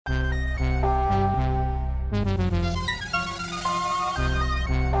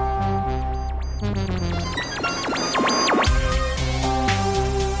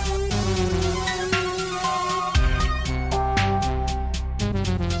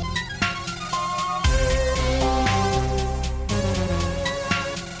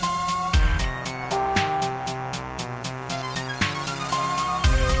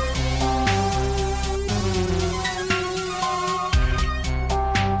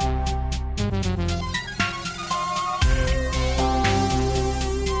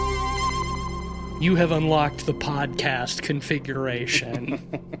You have unlocked the podcast configuration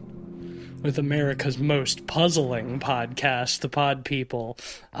with America's most puzzling podcast, The Pod People.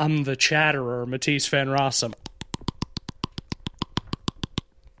 I'm the chatterer, Matisse Van Rossum.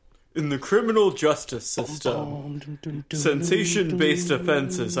 In the criminal justice system, sensation-based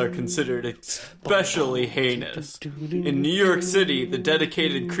offenses are considered especially heinous. In New York City, the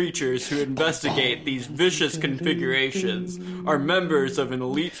dedicated creatures who investigate these vicious configurations are members of an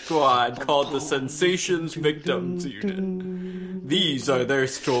elite squad called the Sensations Victims Unit. These are their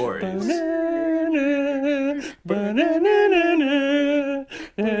stories.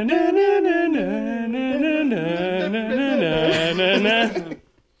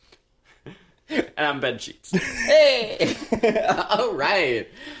 And I'm Ben Sheets. Hey! All right.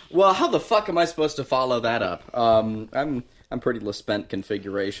 Well, how the fuck am I supposed to follow that up? I'm pretty spent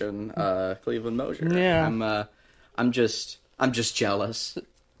configuration. Cleveland Mosier. Yeah. I'm just jealous.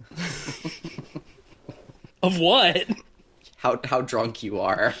 Of what? How drunk you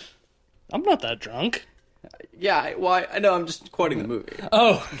are. I'm not that drunk. Yeah, well, I know. I'm just quoting the movie.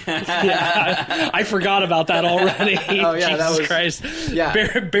 Oh, yeah, I forgot about that already. Oh, yeah, Jesus that was, Christ.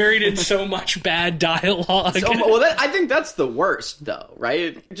 Yeah. Buried in so much bad dialogue. I think that's the worst, though,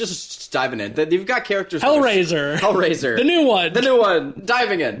 right? Just diving in. You've got characters... Hellraiser. The new one.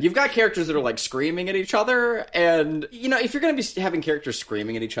 Diving in. You've got characters that are, like, screaming at each other, and, you know, if you're going to be having characters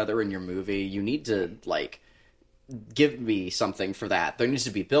screaming at each other in your movie, you need to, like... give me something for that. There needs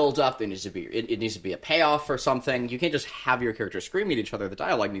to be build up. There needs to be it needs to be a payoff or something. You can't just have your characters screaming at each other. The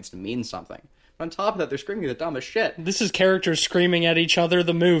dialogue needs to mean something. But on top of that, they're screaming the dumbest shit. This is characters screaming at each other.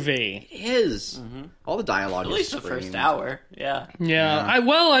 The movie it is all the dialogue. At least the first hour. Yeah.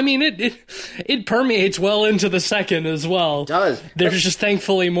 It permeates well into the second as well. It does. There's just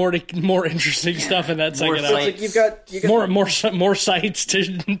thankfully more interesting stuff in that second hour. Like you got more sights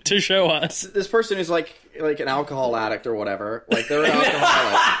to show us. This person is like an alcohol addict or whatever. Like they're an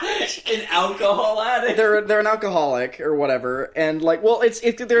alcoholic. An alcohol addict. They're an alcoholic or whatever, and like, well, it's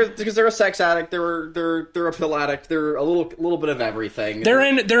because they're a sex addict. They're a pill addict. They're a little bit of everything. They're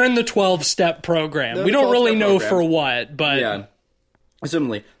in the 12-step program. We don't really know for what, but yeah.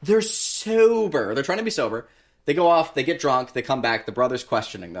 Assumingly, they're sober. They're trying to be sober. They go off. They get drunk. They come back. The brother's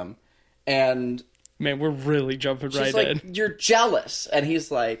questioning them, and man, we're really jumping right like, in. You're jealous, and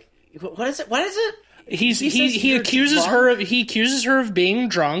he's like, "What is it? What is it?" He accuses her of being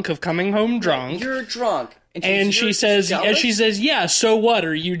drunk, of coming home drunk. You're drunk. And she says, yeah, so what?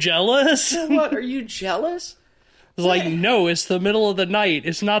 Are you jealous? What? Are you jealous? It's like, no, it's the middle of the night.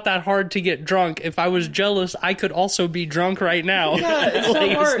 It's not that hard to get drunk. If I was jealous, I could also be drunk right now. Yeah,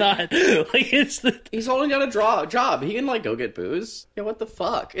 it's not hard. He's holding down a job. He can, like, go get booze. Yeah, what the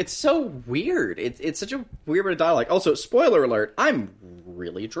fuck? It's so weird. It's such a weird bit of dialogue. Also, spoiler alert, I'm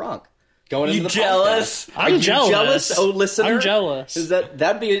really drunk. Going into the jealous? Podcast. I'm jealous. Oh, listener, I'm jealous. Is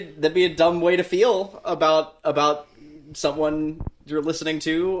that'd be a dumb way to feel about someone you're listening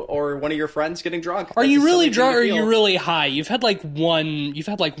to or one of your friends getting drunk? Are you really drunk or are you really high? You've had like one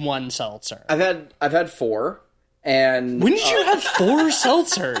seltzer. I've had 4. And when did you have 4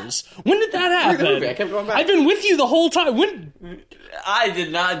 seltzers? When did that happen? I kept going back. I've been with you the whole time. When? I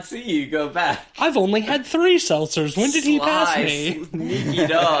did not see you go back. I've only had 3 seltzers. When did he pass me? Sneaky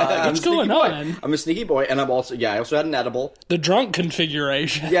dog. What's going on? I'm a sneaky boy, and I also had an edible. The drunk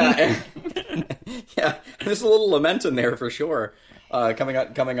configuration. Yeah, yeah. There's a little lament in there for sure. Coming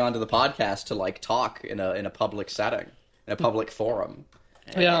onto the podcast to like talk in a public setting, in a public forum.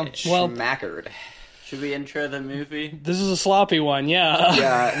 Yeah, well, schmackered. Should we intro the movie? This is a sloppy one, yeah.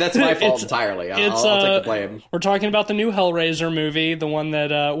 Yeah, that's my fault entirely. I'll take the blame. We're talking about the new Hellraiser movie, the one that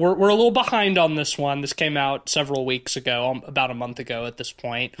we're a little behind on this one. This came out several weeks ago, about a month ago at this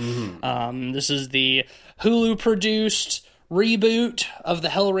point. Mm-hmm. This is the Hulu-produced reboot of the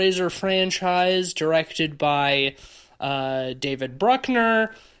Hellraiser franchise, directed by David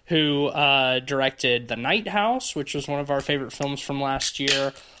Bruckner, who directed The Night House, which was one of our favorite films from last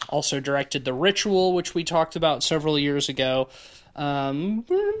year. Also directed The Ritual, which we talked about several years ago.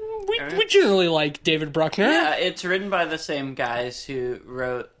 We generally like David Bruckner. Yeah, it's written by the same guys who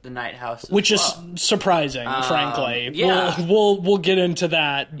wrote The Night House, which is surprising, frankly. Yeah. We'll get into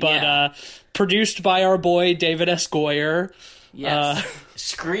that, but produced by our boy David S. Goyer. Yes.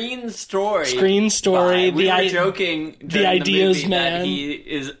 Screen Story. We were joking during the Ideas movie Man. that he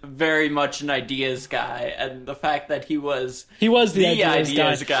is very much an ideas guy, and the fact that he was the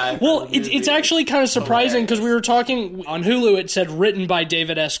ideas guy. Well, it's actually kind of surprising because we were talking on Hulu. It said written by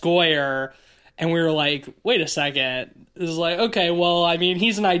David S. Goyer, and we were like, wait a second. It was like, okay, well, I mean,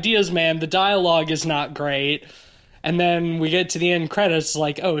 he's an ideas man. The dialogue is not great. And then we get to the end credits,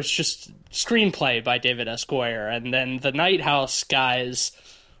 like, oh, it's just screenplay by David S. Goyer, and then the Night House guys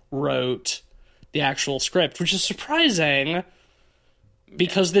wrote the actual script, which is surprising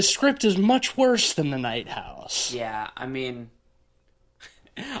because this script is much worse than the Night House. Yeah, I mean,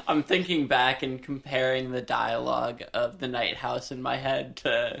 I'm thinking back and comparing the dialogue of the Night House in my head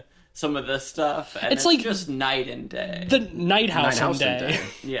to some of this stuff, and it's like just night and day. The Night House and Day.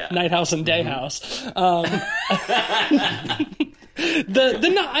 Yeah. Night House and Day House.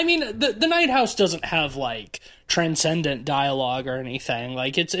 The Night House doesn't have like transcendent dialogue or anything.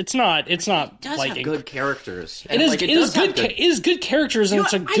 Like it's not It does like have good characters. It is good characters, and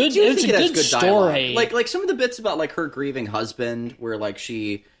it's a good story. Dialogue. Like some of the bits about like her grieving husband, where like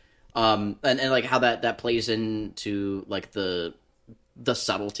she, and like how that plays into like the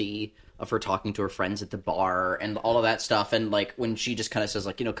subtlety of her talking to her friends at the bar and all of that stuff, and like when she just kind of says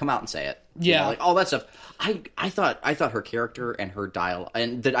like, come out and say it, like all that stuff. I thought her character and her dialogue,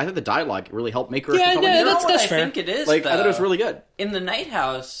 and I think the dialogue really helped make her. That's fair. I think it is. Like I thought it was really good. In the Night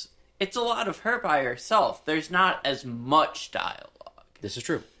House, it's a lot of her by herself. There's not as much dialogue. This is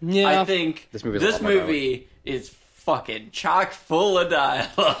true. Yeah, I think this movie is fucking chock full of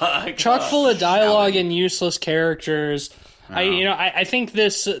dialogue. Chock full of dialogue and useless characters. I think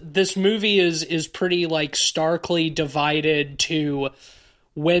this movie is pretty like starkly divided to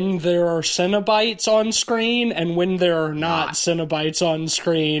when there are Cenobites on screen and when there are not Cenobites on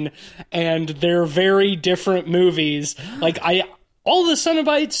screen, and they're very different movies. Like all the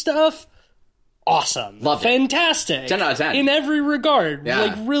Cenobite stuff, awesome, loved it, fantastic, 10 out of 10 in every regard,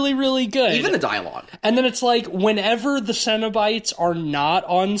 like really, really good. Even the dialogue. And then it's like whenever the Cenobites are not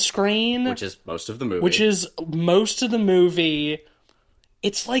on screen, which is most of the movie,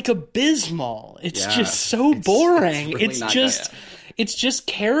 it's like abysmal. It's just so boring. It's just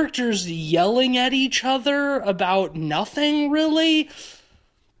characters yelling at each other about nothing, really.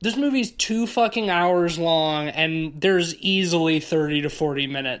 This movie's 2 fucking hours long, and there's easily 30 to 40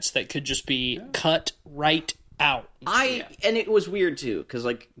 minutes that could just be cut right out. And it was weird, too, because,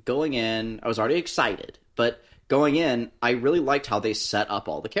 like, going in, I was already excited, but going in, I really liked how they set up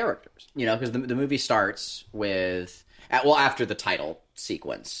all the characters, because the movie starts with, after the title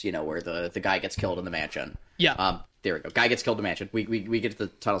sequence, where the guy gets killed in the mansion. Yeah. There we go. Guy gets killed in the mansion. We get to the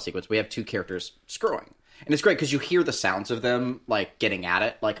title sequence. We have 2 characters screwing. And it's great because you hear the sounds of them, like, getting at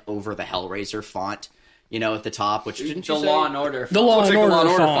it, like, over the Hellraiser font, at the top, which didn't you say? Law and Order font. The Law and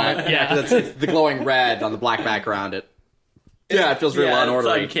Order font. Yeah. It's the glowing red on the black background. It feels very Law and Order.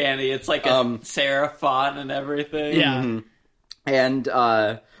 It's uncanny. It's like a serif font and everything. Yeah. Mm-hmm. And,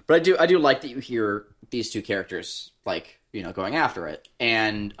 but I do like that you hear these 2 characters, like, going after it.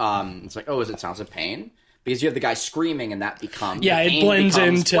 And, it's like, is it Sounds of Pain? Because you have the guy screaming and that becomes... Yeah, it blends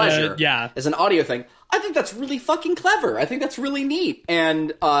into... pleasure. Yeah. As an audio thing. I think that's really fucking clever. I think that's really neat.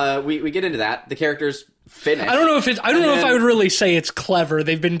 And we get into that. The characters finish. I don't know if I would really say it's clever.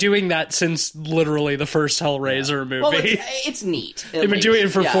 They've been doing that since literally the first Hellraiser movie. Well, it's neat. They've been doing it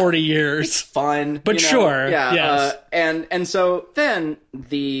for 40 years. It's fun. But sure. Yeah. Yes. And so then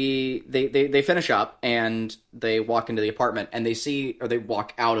they finish up and they walk into the apartment and they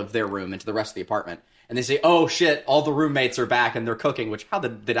walk out of their room into the rest of the apartment. And they say, "Oh shit! All the roommates are back and they're cooking." Which how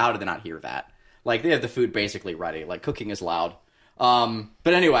did they not hear that? Like they have the food basically ready. Like cooking is loud.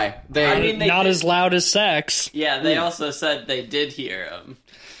 But anyway, not as loud as sex. Yeah, they also said they did hear him.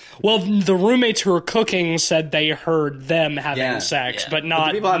 Well, the roommates who were cooking said they heard them having sex, but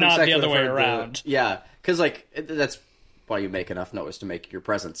not the other way around. Because like that's why you make enough noise to make your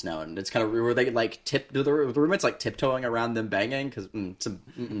presence known. It's kind of were they like the roommates like tiptoeing around them banging because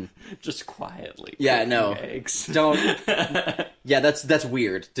just quietly. Yeah, no, eggs. Don't. Yeah, that's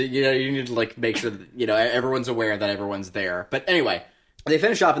weird. You need to like make sure that everyone's aware that everyone's there. But anyway, they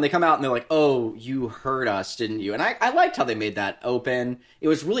finish up and they come out and they're like, "Oh, you heard us, didn't you?" And I liked how they made that open. It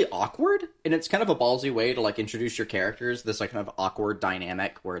was really awkward, and it's kind of a ballsy way to like introduce your characters. This like kind of awkward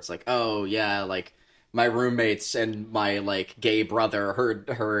dynamic where it's like, "Oh yeah, like." My roommates and my like gay brother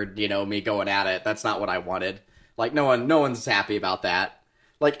heard me going at it. That's not what I wanted. Like no one's happy about that.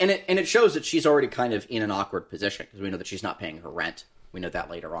 Like and it shows that she's already kind of in an awkward position because we know that she's not paying her rent. We know that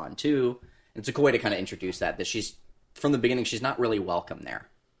later on too. And it's a cool way to kind of introduce that she's from the beginning she's not really welcome there.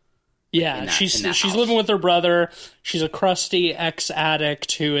 Yeah, she's living with her brother. She's a crusty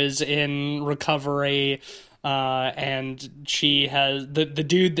ex-addict who is in recovery. And she has the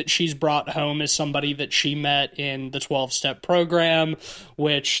dude that she's brought home is somebody that she met in the 12-step program,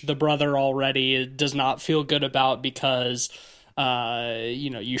 which the brother already does not feel good about because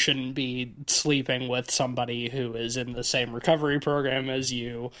you shouldn't be sleeping with somebody who is in the same recovery program as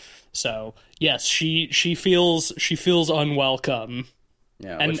you. So yes, she feels unwelcome.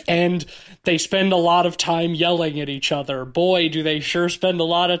 Yeah, and they spend a lot of time yelling at each other. Boy, do they sure spend a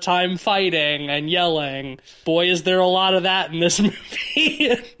lot of time fighting and yelling. Boy, is there a lot of that in this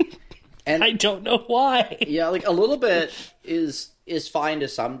movie. And I don't know why. Yeah, like a little bit is fine to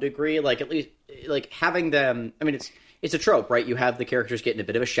some degree. Like at least like having them. I mean, it's a trope, right? You have the characters get in a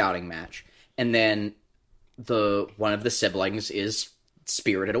bit of a shouting match, and then one of the siblings is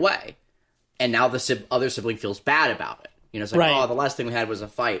spirited away, and now the other sibling feels bad about it. You know, it's like, oh, the last thing we had was a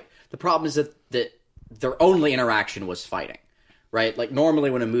fight. The problem is that their only interaction was fighting, right? Like,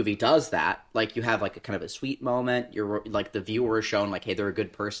 normally when a movie does that, like, you have, like, a kind of a sweet moment. You're, like, the viewer is shown, like, hey, they're a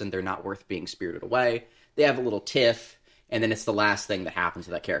good person. They're not worth being spirited away. They have a little tiff, and then it's the last thing that happens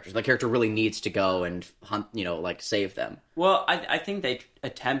to that character. So that character really needs to go and hunt, you know, like, save them. Well, I think they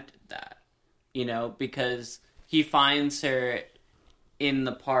attempted that, you know, because he finds her in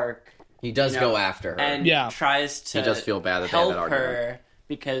the park. He does go after her. And tries to he does feel bad that help they had that her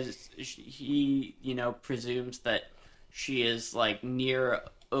because he, you know, presumes that she is, like, near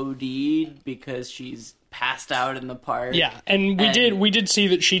OD'd because she's passed out in the park. Yeah, and we did see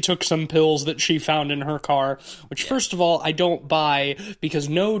that she took some pills that she found in her car, which, first of all, I don't buy, because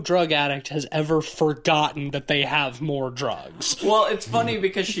no drug addict has ever forgotten that they have more drugs. Well, it's funny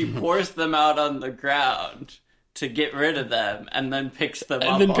because she pours them out on the ground to get rid of them, and then picks them up.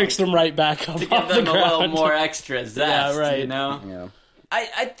 And then picks them right back up to give them a little more extra zest, you know? Yeah.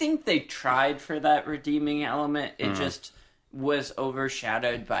 I think they tried for that redeeming element. It just was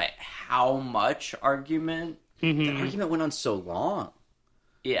overshadowed by how much argument. The argument went on so long.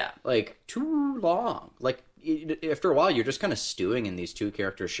 Yeah. Like, too long. Like, after a while, you're just kind of stewing in these two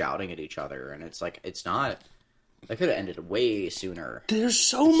characters shouting at each other, and it's like, it's not... That could have ended way sooner. There's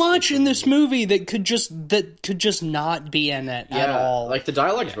so much in this movie that could just not be in it at all. Like, the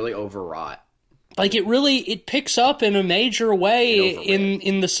dialogue is really overwrought. Like, it picks up in a major way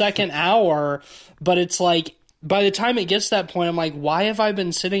in the second hour, but it's like, by the time it gets to that point, I'm like, why have I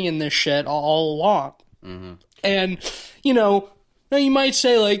been sitting in this shit all along? Mm-hmm. And, you know, now you might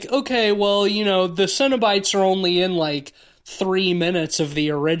say, like, okay, well, you know, the Cenobites are only in, like, 3 minutes of the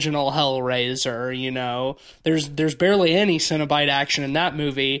original Hellraiser, you know. There's barely any Cenobite action in that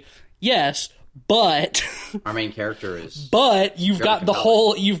movie. Yes, but our main character is but you've got the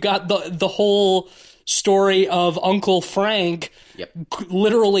whole story of Uncle Frank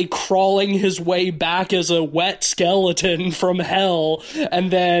literally crawling his way back as a wet skeleton from hell,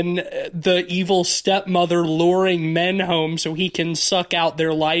 and then the evil stepmother luring men home so he can suck out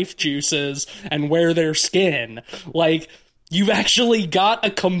their life juices and wear their skin. Like, you've actually got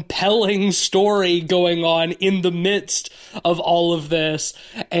a compelling story going on in the midst of all of this.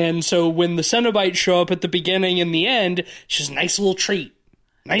 And so when the Cenobites show up at the beginning and the end, it's just a nice little treat.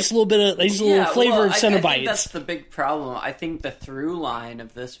 Nice little flavor of Cenobites. I think that's the big problem. I think the through line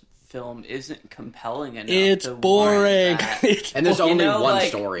of this film isn't compelling enough. It's boring. And there's only one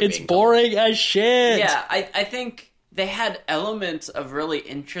story. It's boring as shit. Yeah, I think they had elements of really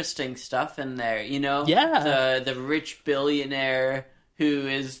interesting stuff in there, you know? Yeah. The rich billionaire who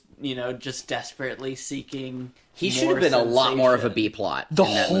is, you know, just desperately seeking He should have been a lot more of a B-plot. The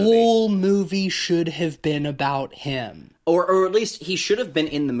whole movie should have been about him. Or at least he should have been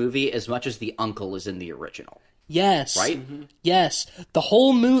in the movie as much as the uncle is in the original. Yes. Right? Mm-hmm. Yes. The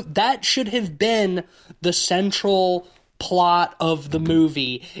whole movie, that should have been the central plot of the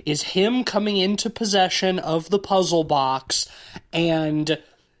movie, is him coming into possession of the puzzle box, and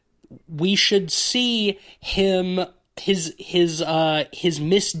we should see him, his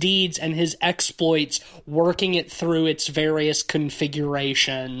misdeeds and his exploits, working it through its various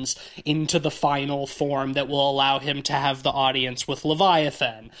configurations into the final form that will allow him to have the audience with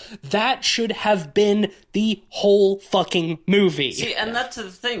Leviathan. That should have been the whole fucking movie. See, and that's the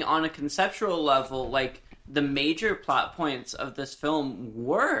thing, on a conceptual level, like, the major plot points of this film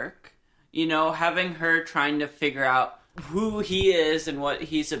work. You know, having her trying to figure out who he is and what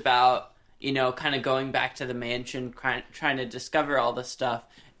he's about, you know, kind of going back to the mansion, trying to discover all this stuff,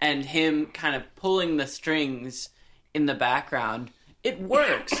 and him kind of pulling the strings in the background. It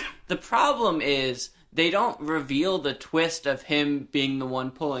works. The problem is they don't reveal the twist of him being the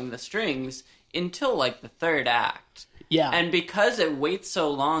one pulling the strings until, like, the third act. Yeah. And because it waits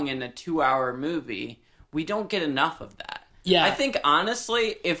so long in a 2-hour movie, we don't get enough of that. Yeah. I think,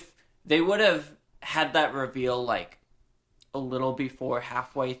 honestly, if they would have had that reveal, like, a little before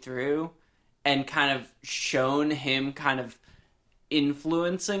halfway through, and kind of shown him kind of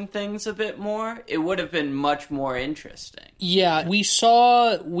influencing things a bit more, it would have been much more interesting. Yeah, we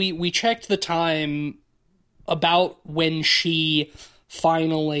checked the time about when she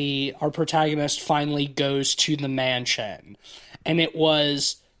our protagonist finally goes to the mansion. And it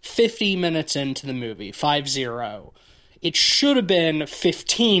was 50 minutes into the movie, 50. It should have been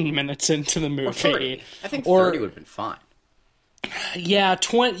 15 minutes into the movie. Or 30. I think 30 would have been fine. Yeah,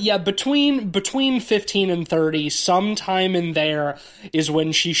 between 15 and 30, sometime in there is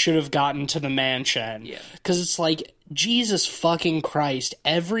when she should have gotten to the mansion. Yeah. Because it's like, Jesus fucking Christ,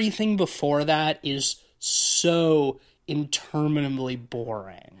 everything before that is so interminably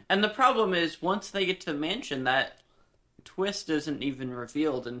boring. And the problem is, once they get to the mansion, that twist isn't even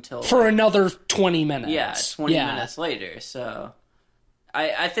revealed until... For another 20 minutes. Yeah, 20 minutes later. So,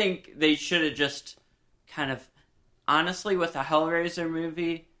 I think they should have just kind of... Honestly, with a Hellraiser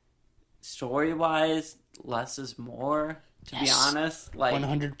movie, story-wise, less is more, to be honest. Like,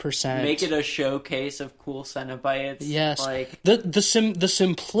 100%. Make it a showcase of cool Cenobites. Yes. Like, the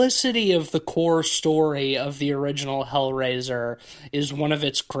simplicity of the core story of the original Hellraiser is one of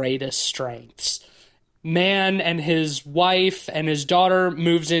its greatest strengths. Man and his wife and his daughter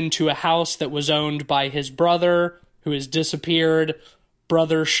moves into a house that was owned by his brother, who has disappeared.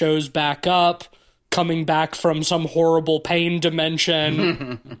 Brother shows back up, coming back from some horrible pain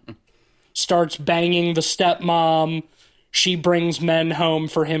dimension, starts banging the stepmom. She brings men home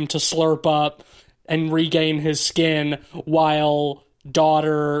for him to slurp up and regain his skin, while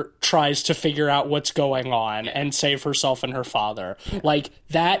daughter tries to figure out what's going on and save herself and her father. Like,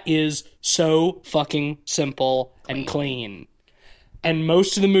 that is so fucking simple and clean. And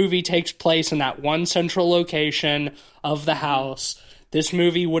most of the movie takes place in that one central location of the house. This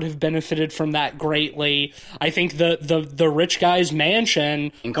movie would have benefited from that greatly. I think the rich guy's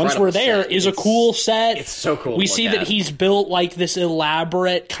mansion, once we're there, is a cool set. It's so cool. We see that he's built like this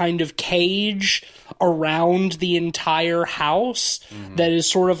elaborate kind of cage around the entire house that is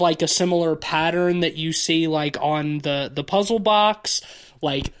sort of like a similar pattern that you see like on the puzzle box.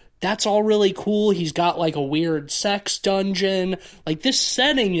 Like, that's all really cool. He's got like a weird sex dungeon. Like, this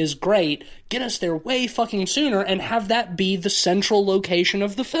setting is great. Get us there way fucking sooner and have that be the central location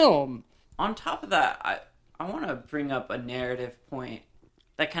of the film. on top of that, I want to bring up a narrative point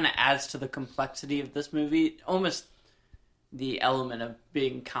that kind of adds to the complexity of this movie. Almost the element of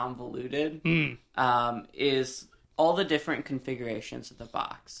being convoluted is all the different configurations of the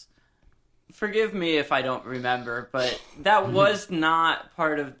box. Forgive me if I don't remember, but that was not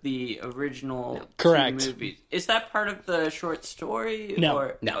part of the original Correct. two movies. Is that part of the short story? No.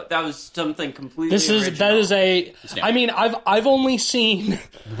 Or, no, that was something completely That is a. I mean, I've only seen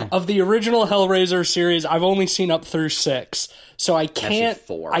of the original Hellraiser series. I've only seen up through 6, so I can't.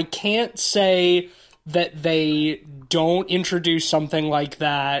 Actually, 4. I can't say that they don't introduce something like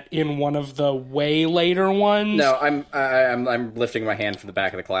that in one of the way later ones. No, I'm lifting my hand from the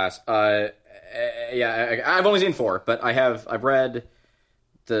back of the class. Yeah, I've only seen 4, but I've read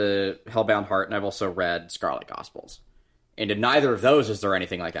the Hellbound Heart, and I've also read Scarlet Gospels. And in neither of those is there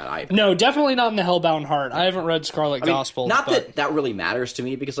anything like that either. No, definitely not in the Hellbound Heart. I haven't read Scarlet Gospels. Not but... that really matters to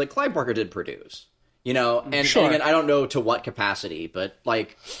me, because like Clive Barker did produce. You know, and, Sure. and again, I don't know to what capacity, but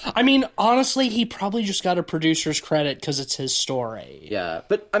like, I mean, honestly, he probably just got a producer's credit because it's his story. yeah.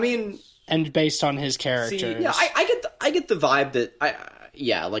 But I mean, And based on his characters. see, yeah, I get the vibe that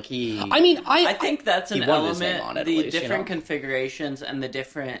like he. I mean, I think that's an He won his name element. on it, at The least, different you know? configurations and the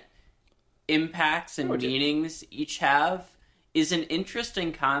different impacts and meanings each have is an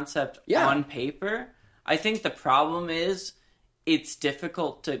interesting concept Yeah. on paper. I think the problem is it's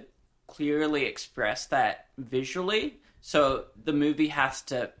difficult to clearly express that visually. So the movie has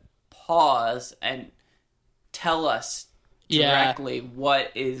to pause and tell us directly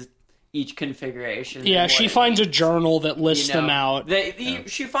what is each configuration. Yeah, and she what it finds a means. journal that lists You know, them out.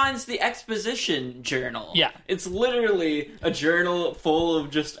 She finds the exposition journal. Yeah. It's literally a journal full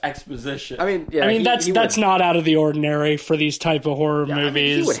of just exposition. I mean, yeah, I mean, he that's would, not out of the ordinary for these type of horror I mean,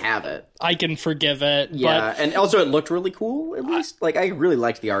 movies. he would have it. I can forgive it. Yeah, and also it looked really cool. At least, like, I really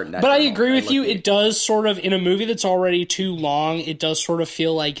liked the art in that. But I journal. agree with you. looked It does sort of, in a movie that's already too long, it does sort of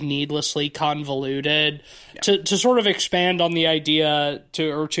feel like needlessly convoluted. To sort of expand on the idea,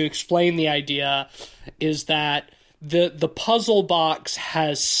 to explain the idea, is that the puzzle box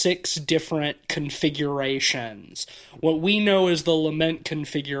has 6 different configurations. What we know is the Lament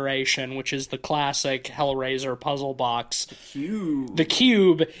configuration, which is the classic Hellraiser puzzle box. The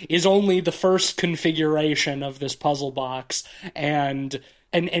cube is only the first configuration of this puzzle box, and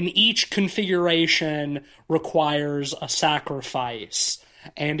each configuration requires a sacrifice.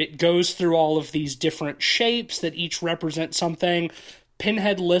 And it goes through all of these different shapes that each represent something.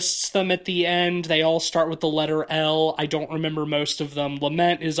 Pinhead lists them at the end. They all start with the letter L. I don't remember most of them.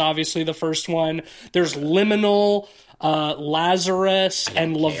 Lament is obviously the first one. There's Liminal, Lazarus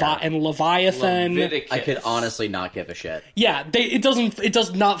and Leviathan. Leviticus. I could honestly not give a shit. Yeah, it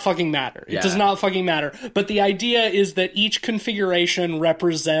does not fucking matter. It does not fucking matter. But the idea is that each configuration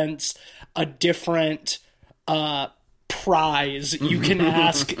represents a different prize you can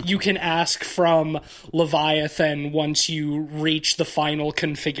ask from Leviathan once you reach the final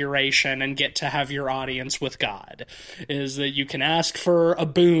configuration and get to have your audience with God. Is that you can ask for a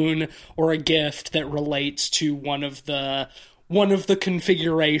boon or a gift that relates to one of the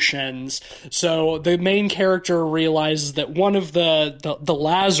configurations. So the main character realizes that one of the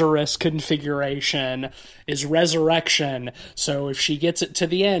Lazarus configuration is resurrection. So if she gets it to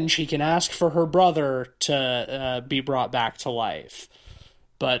the end, she can ask for her brother to be brought back to life.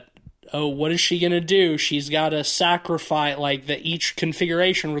 But what is she gonna do? She's got to sacrifice. Each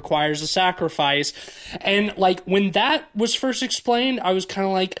configuration requires a sacrifice, and when that was first explained, I was kind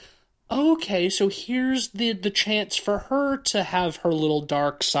of like, okay, so here's the chance for her to have her little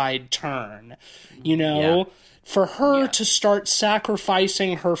dark side turn, for her to start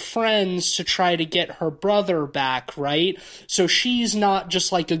sacrificing her friends to try to get her brother back, right? So she's not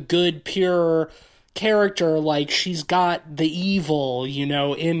just a good, pure character, she's got the evil,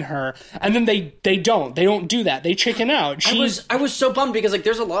 in her. And then they don't do that. They chicken out. I was so bummed because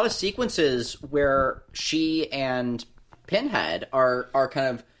there's a lot of sequences where she and Pinhead are kind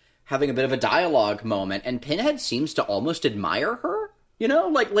of having a bit of a dialogue moment, and Pinhead seems to almost admire her,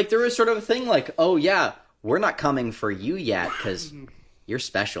 there is sort of a thing oh yeah, we're not coming for you yet because you're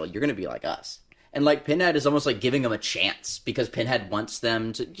special, you're gonna be like us. And Pinhead is almost giving them a chance because Pinhead wants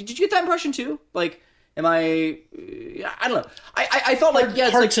them to. Did you get that impression too? Am I don't know. I felt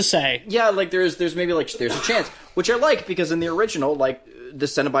it's hard to say. Yeah, there's maybe there's a chance, which I like because in the original the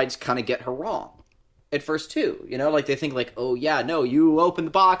Cenobites kind of get her wrong at first too, they think oh yeah, no, you opened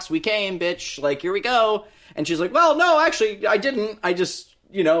the box, we came, bitch, here we go. And she's well, no, actually, I didn't. I just,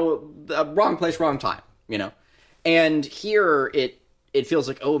 wrong place, wrong time, And here it feels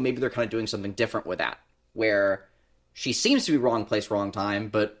oh, maybe they're kind of doing something different with that, where she seems to be wrong place, wrong time,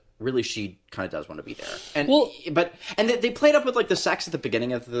 but really she kind of does want to be there. And they played up with the sex at the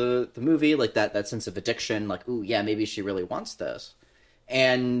beginning of the movie, that sense of addiction, ooh, yeah, maybe she really wants this.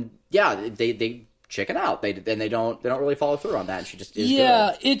 And yeah, they chicken out. They don't really follow through on that. And she just is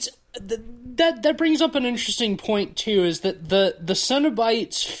good. It's that brings up an interesting point too. Is that the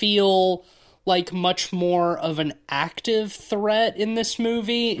Cenobites feel much more of an active threat in this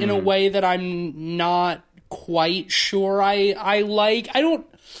movie in a way that I'm not quite sure I like. I don't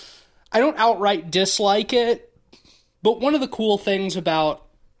outright dislike it, but one of the cool things about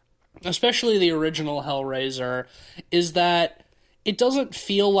especially the original Hellraiser is that it doesn't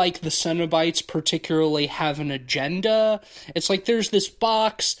feel like the Cenobites particularly have an agenda. It's there's this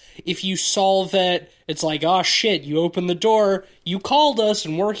box, if you solve it, it's oh shit, you opened the door, you called us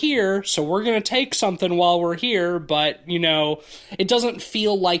and we're here, so we're gonna take something while we're here, but, it doesn't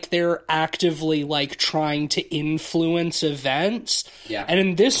feel like they're actively, trying to influence events. Yeah. And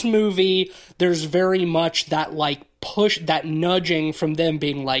in this movie, there's very much that, push, that nudging from them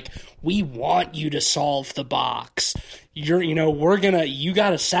being we want you to solve the box. You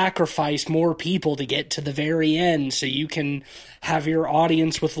gotta sacrifice more people to get to the very end so you can have your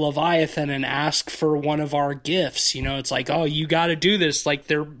audience with Leviathan and ask for one of our gifts. It's oh, you gotta do this.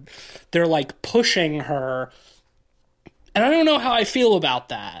 They're pushing her. And I don't know how I feel about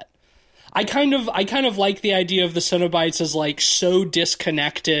that. I kind of like the idea of the Cenobites as so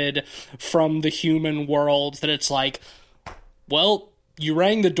disconnected from the human world that it's well, you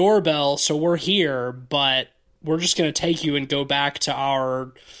rang the doorbell, so we're here, but we're just going to take you and go back to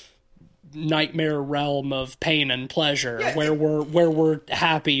our nightmare realm of pain and pleasure, where we're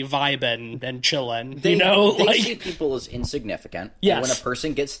happy, vibing, and chilling. They see people as insignificant. Yes. And when a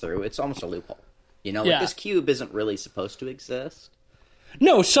person gets through, it's almost a loophole. This cube isn't really supposed to exist.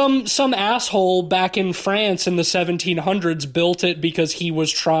 No, some asshole back in France in the 1700s built it because he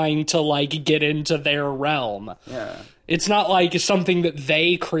was trying to get into their realm. Yeah. It's not something that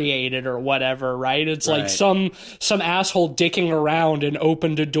they created or whatever, right? It's right. some asshole dicking around and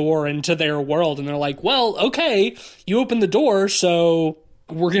opened a door into their world, and they're well, okay, you opened the door, so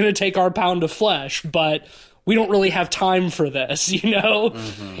we're gonna take our pound of flesh, but we don't really have time for this,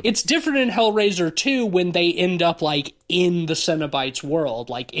 Mm-hmm. It's different in Hellraiser 2 when they end up in the Cenobites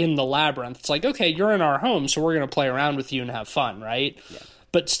world, in the labyrinth. It's okay, you're in our home, so we're gonna play around with you and have fun, right? Yeah.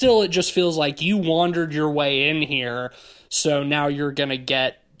 But still, it just feels you wandered your way in here, so now you're gonna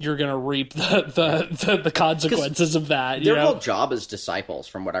reap the consequences of that. Their whole job as disciples,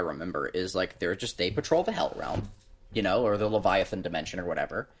 from what I remember, is they patrol the Hell Realm, or the Leviathan dimension or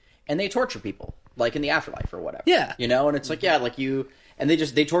whatever, and they torture people, like in the afterlife or whatever. Yeah. You know, and it's like, yeah, like and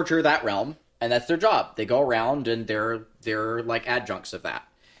they torture that realm, and that's their job. They go around and they're like adjuncts of that.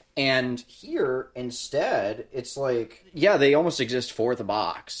 And here, instead, it's like, yeah, they almost exist for the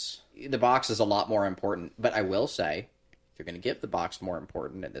box. The box is a lot more important, but I will say, if you're going to give the box more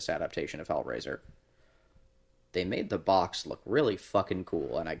important in this adaptation of Hellraiser, they made the box look really fucking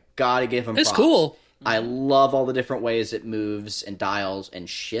cool, and I gotta give them props. It's cool. I love all the different ways it moves and dials and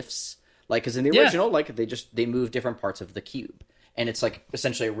shifts. Like, because in the original, like, they move different parts of the cube. And it's, like,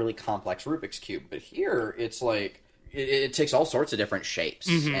 essentially a really complex Rubik's Cube. But here, it's, like, it takes all sorts of different shapes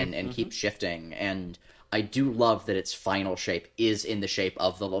and keeps shifting. And I do love that its final shape is in the shape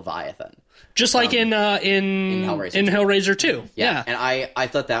of the Leviathan. Just like in Hellraiser 2. Yeah. And I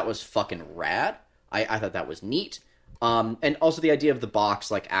thought that was fucking rad. I thought that was neat. And also the idea of the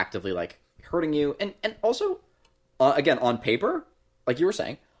box, like, actively, like, hurting you. And also, again, on paper, like you were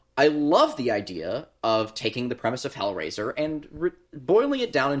saying, I love the idea of taking the premise of Hellraiser and boiling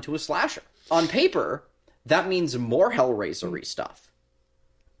it down into a slasher. On paper, that means more Hellraiser-y stuff.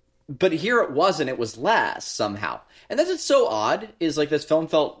 But here it wasn't, it was less, somehow. And that's what's so odd, is, like, this film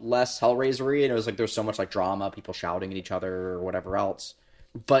felt less Hellraiser-y, and it was like, there's so much, like, drama, people shouting at each other, or whatever else.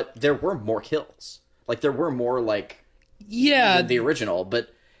 But there were more kills. Like, there were more, like, the original,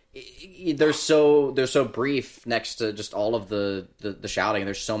 but they're so brief next to just all of the shouting.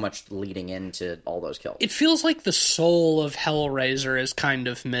 There's so much leading into all those kills. It feels like the soul of Hellraiser is kind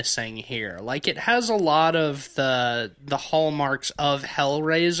of missing here. Like, it has a lot of the hallmarks of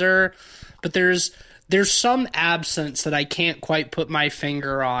Hellraiser, but there's some absence that I can't quite put my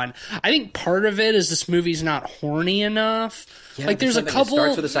finger on. I think part of it is this movie's not horny enough. Yeah, like, there's a couple. It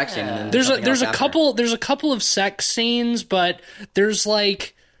starts with a sex scene. And there's a couple of sex scenes, but there's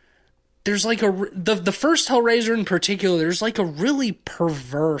like the first Hellraiser in particular, there's like a really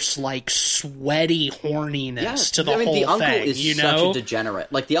perverse, like, sweaty horniness to the whole the uncle thing. is such a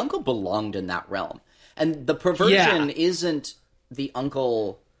degenerate. Like, the uncle belonged in that realm, and the perversion isn't the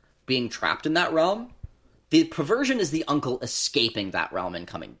uncle being trapped in that realm. The perversion is the uncle escaping that realm and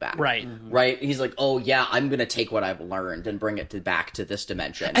coming back. Right. Right? He's like, oh, yeah, I'm going to take what I've learned and bring it back to this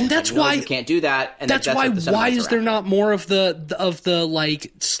dimension. And that's like, no, why you can't do that. And that's why is there not more of the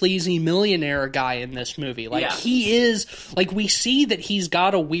like, sleazy millionaire guy in this movie? Like, he is, like, we see that he's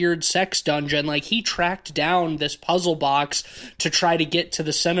got a weird sex dungeon. Like, he tracked down this puzzle box to try to get to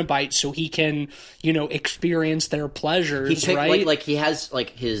the Cenobite so he can, experience their pleasures, right? Like, he has, like,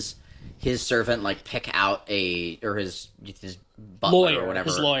 his servant, like, pick out his butler lawyer, or whatever.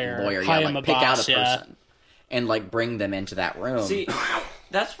 His lawyer. Yeah, like, pick out a person. And, like, bring them into that room. See,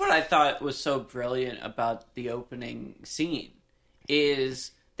 that's what I thought was so brilliant about the opening scene, is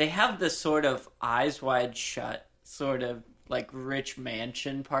they have this sort of eyes wide shut, sort of, like, rich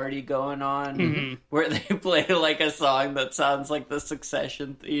mansion party going on, where they play, like, a song that sounds like the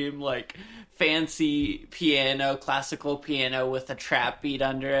Succession theme, like, fancy piano, classical piano with a trap beat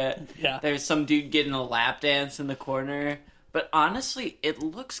under it. Yeah. There's some dude getting a lap dance in the corner. But honestly, it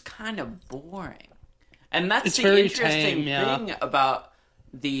looks kind of boring. And that's the interesting thing about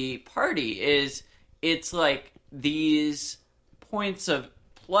the party, is it's like these points of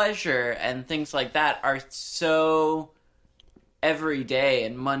pleasure and things like that are so everyday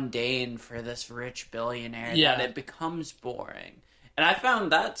and mundane for this rich billionaire that it becomes boring. And I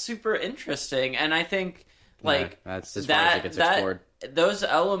found that super interesting, and I think, like, that's as far as it gets explored. Those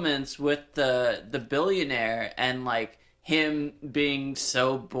elements with the billionaire and, like, him being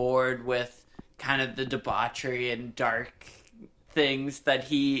so bored with kind of the debauchery and dark things that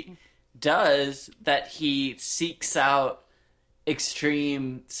he does, that he seeks out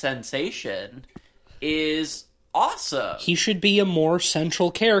extreme sensation, is awesome. He should be a more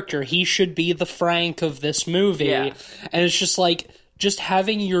central character. He should be the Frank of this movie. Yeah. And it's just like, just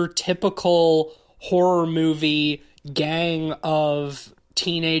having your typical horror movie gang of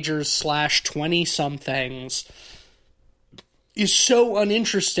teenagers / 20-somethings is so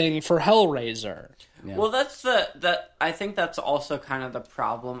uninteresting for Hellraiser. Yeah. Well, I think that's also kind of the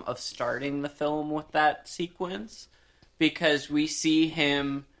problem of starting the film with that sequence, because we see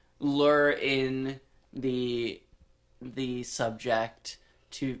him lure in the subject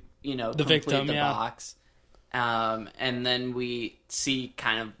to, complete victim, the box. And then we see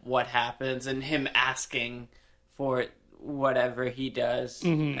kind of what happens, and him asking for whatever he does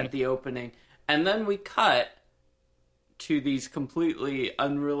at the opening. And then we cut to these completely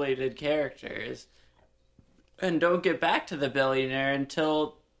unrelated characters and don't get back to the billionaire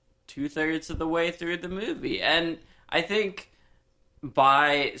until 2/3 of the way through the movie. And I think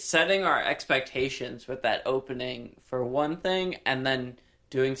by setting our expectations with that opening for one thing, and then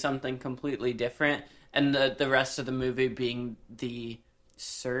doing something completely different, and the rest of the movie being the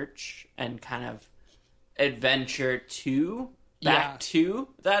search and kind of adventure back to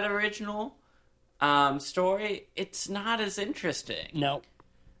that original story, it's not as interesting. No.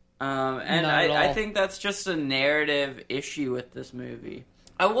 And Not at I all. think that's just a narrative issue with this movie.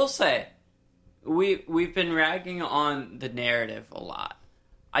 I will say, we've been ragging on the narrative a lot.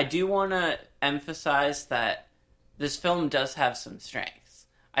 I do want to emphasize that this film does have some strengths.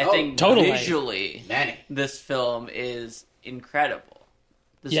 I think totally. visually, this film is incredible.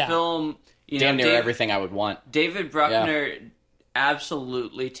 This Yeah. film, Damn near everything I would want. David Bruckner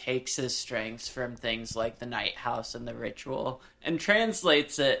absolutely takes his strengths from things like The Night House and The Ritual and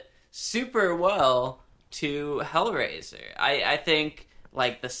translates it super well to Hellraiser. I think,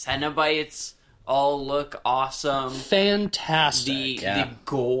 like, the Cenobites all look awesome. Fantastic. The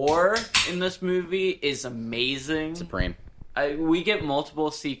gore in this movie is amazing. Supreme. We get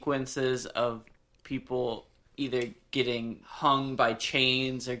multiple sequences of people either getting hung by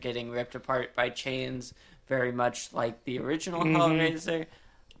chains or getting ripped apart by chains, very much like the original Hellraiser.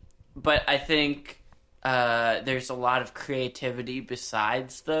 But I think there's a lot of creativity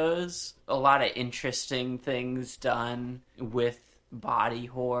besides those. A lot of interesting things done with body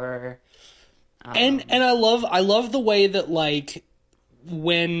horror. And I love the way that, like,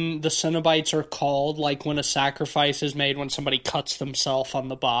 when the Cenobites are called, like when a sacrifice is made, when somebody cuts themselves on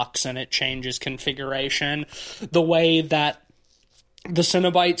the box and it changes configuration, the way that the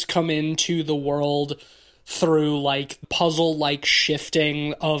Cenobites come into the world through, like, puzzle-like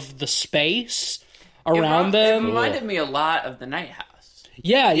shifting of the space around them. It reminded me a lot of The Night House.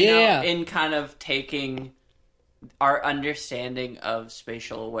 Yeah, You know, yeah. in kind of taking our understanding of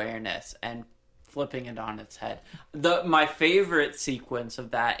spatial awareness and flipping it on its head. My favorite sequence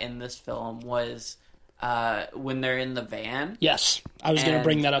of that in this film was when they're in the van. Yes, I was going to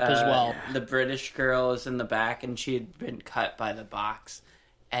bring that up as well. The British girl is in the back, and she had been cut by the box.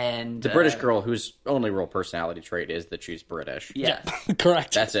 And The British girl whose only real personality trait is that she's British. yes.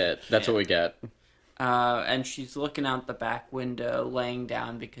 Correct. That's it. That's what we get. And she's looking out the back window, laying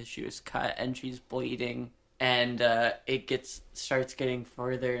down because she was cut, and she's bleeding. And it starts getting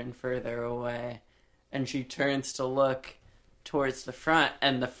further and further away. And she turns to look towards the front,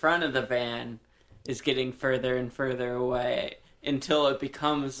 and the front of the van is getting further and further away until it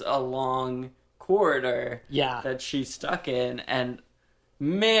becomes a long corridor that she's stuck in. And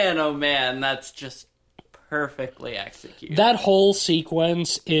man, oh man, that's just perfectly executed. That whole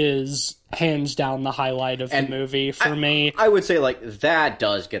sequence is hands down the highlight of the movie for me. I would say, like, that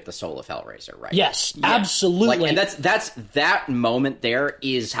does get the soul of Hellraiser, right? Yes, absolutely. Like, and that's that moment there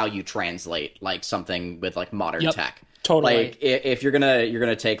is how you translate, like, something with, like, modern tech. Totally. Like, if you're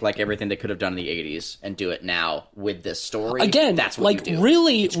gonna take, like, everything they could have done in the 80s and do it now with this story, Again, that's what like, you do.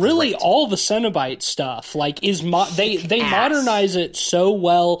 really Great. all the Cenobite stuff, like, is they modernize it so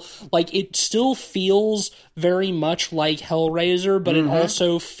well. Like, it still feels very much like Hellraiser, but it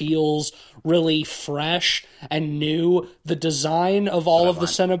also feels really fresh and new. The design of all of the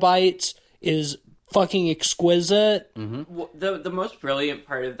Cenobites is fucking exquisite. The most brilliant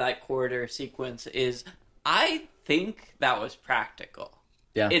part of that corridor sequence is, I think that was practical.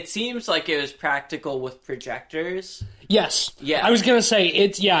 Yeah. It seems like it was practical with projectors. Yes. Yeah. I was gonna say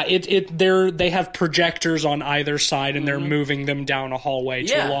they have projectors on either side and they're moving them down a hallway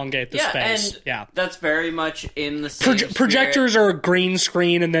to elongate the space. And that's very much in the same projectors are a green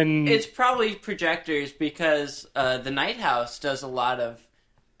screen and then It's probably projectors because the Night House does a lot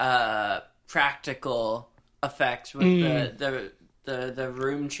of practical effects with the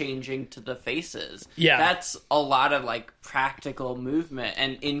room changing to the faces. Yeah. That's a lot of, like, practical movement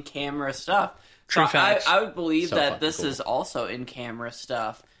and in-camera stuff. True So facts. I would believe So that fucking this cool. is also in-camera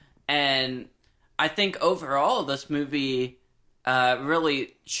stuff. And I think overall this movie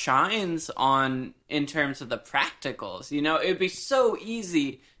really shines in terms of the practicals. You know, it'd be so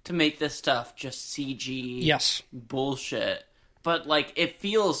easy to make this stuff just CG bullshit. But, like, it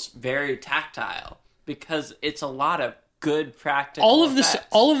feels very tactile because it's a lot of good practical all of effects.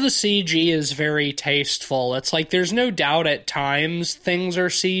 the CG is very tasteful. It's like there's no doubt at times things are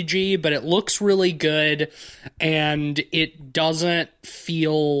CG, but it looks really good and it doesn't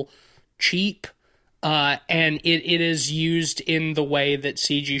feel cheap. And it is used in the way that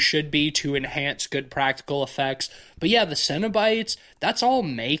CG should be to enhance good practical effects. But yeah, the Cenobites, that's all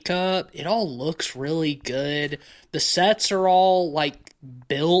makeup. It all looks really good. The sets are all, like,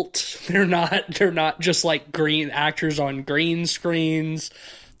 built. They're not just, like, green actors on green screens.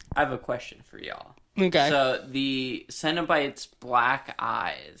 I have a question for y'all. Okay. So the Cenobites' black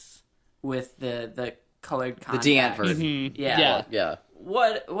eyes with the colored contacts. the DeAnt version. Yeah. Yeah.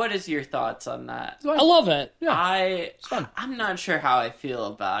 what is your thoughts on that? I love it. I'm not sure how I feel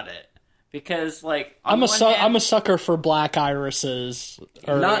about it because like I'm a sucker for black irises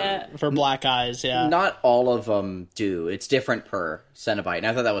or for black eyes. Yeah, Not all of them do. It's different per Cenobite, and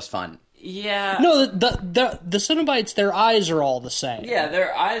I thought that was fun. Yeah. no, the Cenobites, their eyes are all the same. Yeah,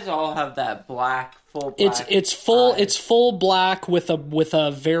 their eyes all have that full black. It's full black with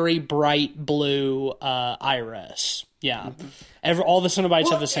a very bright blue iris. Yeah, all the Cenobites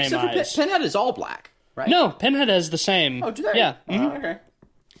have the same except for eyes. Pinhead is all black, right? No, Pinhead has the same. Oh, do they? Yeah. Oh, okay.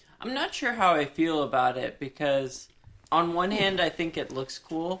 I'm not sure how I feel about it because on one hand I think it looks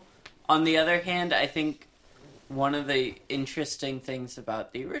cool. On the other hand, I think one of the interesting things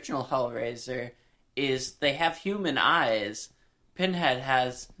about the original Hellraiser is they have human eyes. Pinhead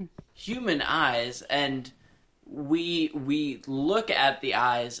has human eyes, and we look at the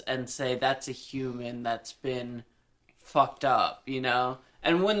eyes and say that's a human that's been fucked up, you know?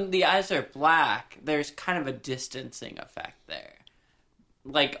 And when the eyes are black, there's kind of a distancing effect there.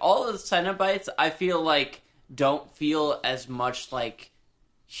 Like, all of the Cenobites, I feel like, don't feel as much like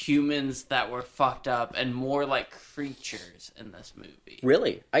humans that were fucked up and more like creatures in this movie.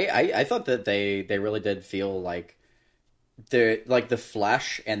 Really? I thought that they really did feel like the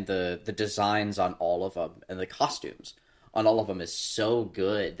flesh and the designs on all of them and the costumes on all of them is so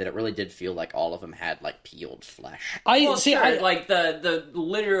good that it really did feel like all of them had like peeled flesh. Like the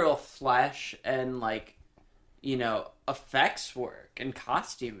literal flesh and like, you know, effects work and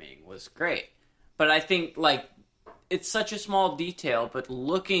costuming was great. But I think like it's such a small detail, but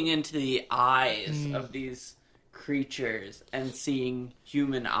looking into the eyes of these creatures and seeing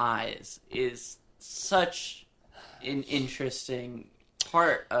human eyes is such an interesting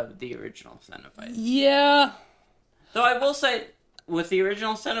part of the original Cenobites. Yeah. Though I will say, with the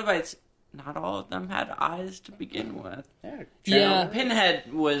original Cenobites, not all of them had eyes to begin with. Yeah.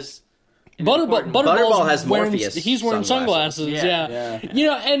 Pinhead was... Butterball has wearing, Morpheus he's wearing sunglasses. Yeah. You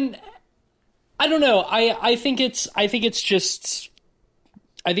know, and I don't know. I think it's just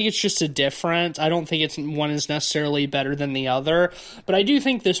a difference. I don't think one is necessarily better than the other, but I do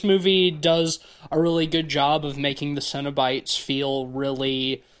think this movie does a really good job of making the Cenobites feel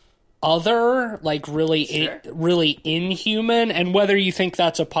really other, like really inhuman. And whether you think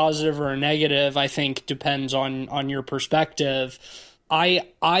that's a positive or a negative, I think depends on your perspective.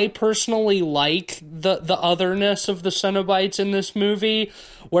 I personally like the otherness of the Cenobites in this movie,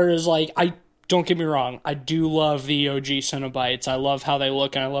 whereas like don't get me wrong, I do love the OG Cenobites. I love how they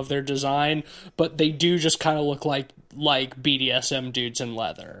look and I love their design, but they do just kind of look like BDSM dudes in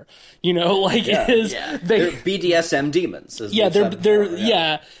leather. You know, like they're BDSM demons. And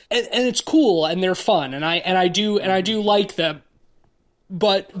it's cool and they're fun and I do like them.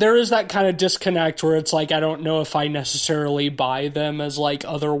 But there is that kind of disconnect where it's like I don't know if I necessarily buy them as like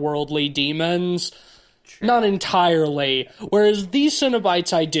otherworldly demons. True. Not entirely. Whereas these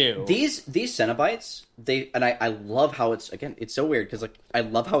Cenobites, I do. These Cenobites, I love how it's so weird because like I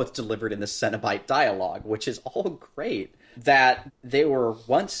love how it's delivered in the Cenobite dialogue, which is all great. That they were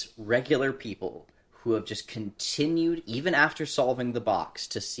once regular people who have just continued, even after solving the box,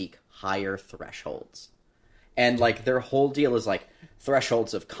 to seek higher thresholds. And like their whole deal is like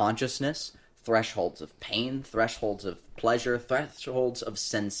thresholds of consciousness, thresholds of pain, thresholds of pleasure, thresholds of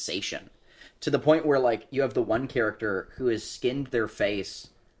sensation. To the point where, like, you have the one character who has skinned their face,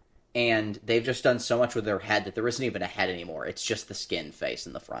 and they've just done so much with their head that there isn't even a head anymore. It's just the skinned face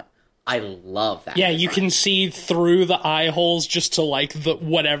in the front. I love that. Yeah, design. You can see through the eye holes just to, like, the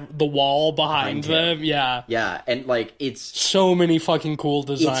wall behind them. Yeah. Yeah, and, like, it's... so many fucking cool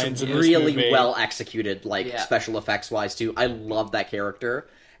designs in this movie. It's really well executed, like, special effects-wise, too. I love that character.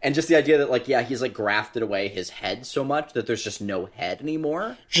 And just the idea that, like, he's, like, grafted away his head so much that there's just no head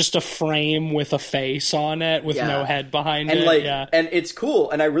anymore. Just a frame with a face on it with no head behind it. Like, and it's cool.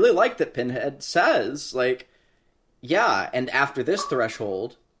 And I really like that Pinhead says, like, and after this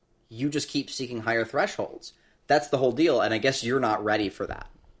threshold, you just keep seeking higher thresholds. That's the whole deal. And I guess you're not ready for that.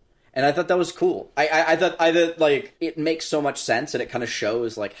 And I thought that was cool. I thought, like, it makes so much sense and it kind of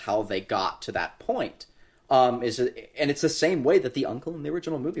shows, like, how they got to that point. And it's the same way that the uncle in the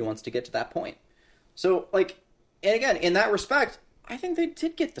original movie wants to get to that point. So, like, and again, in that respect, I think they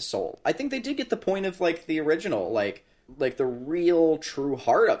did get the soul. I think they did get the point of, like, the original, like the real true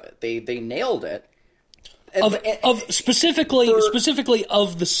heart of it. They nailed it. Specifically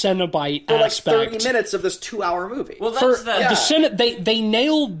of the Cenobite for aspect. Like 30 minutes of this 2-hour movie. Well, that's they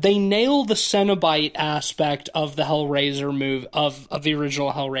nail the Cenobite aspect of the Hellraiser of the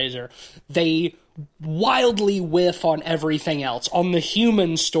original Hellraiser. They wildly whiff on everything else. On the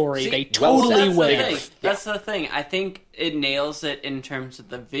human story, they well totally said. whiff. That's the thing. I think it nails it in terms of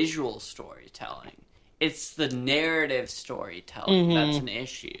the visual storytelling. It's the narrative storytelling that's an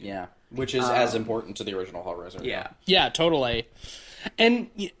issue. Yeah, which is as important to the original Hellraiser. Yeah. Yeah, totally. And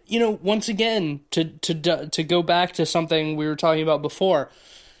you know, once again, to go back to something we were talking about before,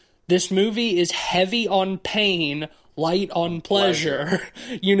 this movie is heavy on pain, light on pleasure.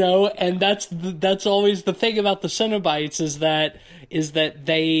 You know, and that's always the thing about the Cenobites is that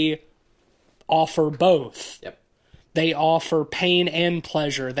they offer both. Yep. They offer pain and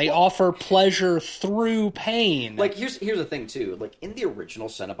pleasure. They offer pleasure through pain. Like, here's the thing, too. Like, in the original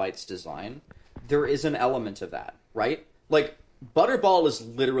Cenobites design, there is an element of that, right? Like, Butterball is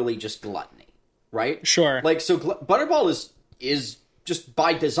literally just gluttony, right? Sure. Like, so Butterball is just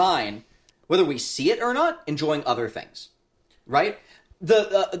by design, whether we see it or not, enjoying other things, right?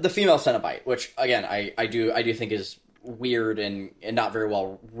 The female Cenobite, which, again, I do think is weird and not very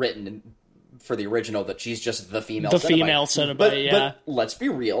well written for the original, that she's just the female Cenobite. Female Cenobite, yeah. But let's be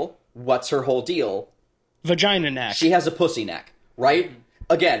real. What's her whole deal? Vagina neck. She has a pussy neck, right?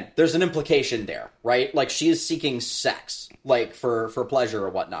 Again, there's an implication there, right? Like, she is seeking sex, like, for pleasure or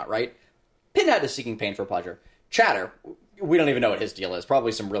whatnot, right? Pinhead is seeking pain for pleasure. Chatter, we don't even know what his deal is.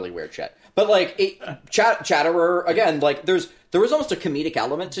 Probably some really weird shit. But, like, Chatterer, again, like, there was almost a comedic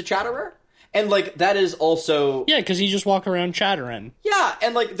element to Chatterer. And, like, that is also... Yeah, because he just walk around chattering. Yeah,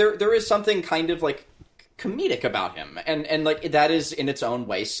 and, like, there is something kind of, like, comedic about him. And like, that is, in its own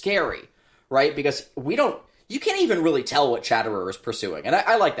way, scary, right? Because you can't even really tell what Chatterer is pursuing. And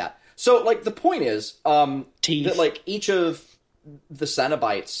I like that. So, like, the point is... Teeth. That, like, each of the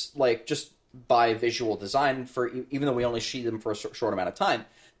Cenobites, like, just by visual design, even though we only see them for a short amount of time,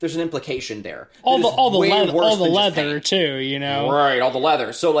 there's an implication there. All the leather, pain. too, you know? Right, all the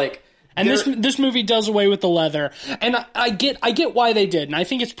leather. So, like... And this movie does away with the leather, and I get why they did, and I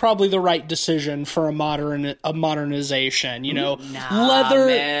think it's probably the right decision for a modernization. You know, leather.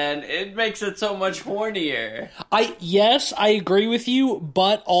 Man, it makes it so much hornier. I agree with you,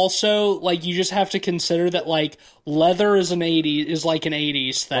 but also like you just have to consider that like leather is like an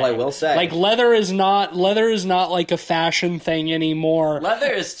 80s thing. Well, I will say, like leather is not like a fashion thing anymore.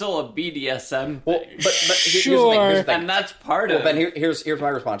 Leather is still a BDSM. Well, thing. but Sure. here's the thing. And that's part of Ben, it. here's my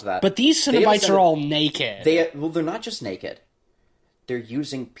response to that. But these Cenobites are all naked. They're not just naked. They're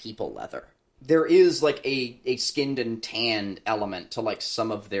using people leather. There is like a skinned and tanned element to like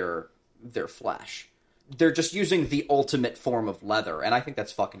some of their flesh. They're just using the ultimate form of leather, and I think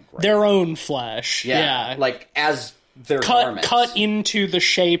that's fucking great. Their own flesh. Yeah. Like as their garments. Cut into the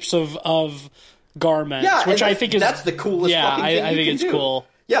shapes of garments, Yeah, which and I think is that's the coolest fucking thing I think you it's can do. cool.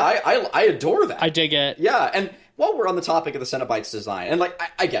 Yeah, I adore that. I dig it. Yeah, and while we're on the topic of the Cenobites design, and like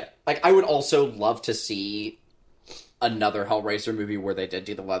I get it. Like I would also love to see another Hellraiser movie where they did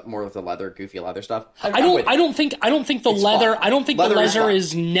do more of the leather, goofy leather stuff. I don't think the leather. fun. I don't think Leather the is leather fun.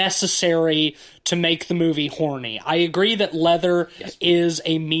 is necessary to make the movie horny. I agree that leather is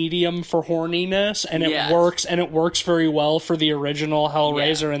a medium for horniness, and Yes. it works very well for the original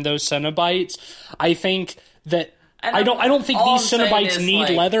Hellraiser and those Cenobites. I think that. I don't think all these I'm saying Cenobites is, need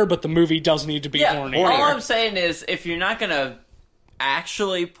like- leather, but the movie does need to be horny. All I'm saying is, if you're not gonna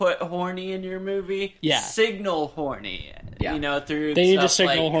actually put horny in your movie, Yeah. signal horny. Yeah. You know, through They need to stuff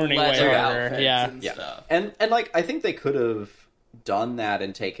signal like horny way leather harder, outfits yeah. and Yeah, stuff. and like I think they could have done that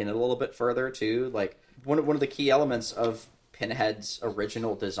and taken it a little bit further too. Like one of the key elements of Pinhead's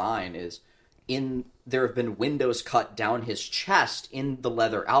original design is there have been windows cut down his chest in the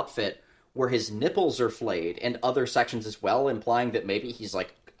leather outfit where his nipples are flayed and other sections as well, implying that maybe he's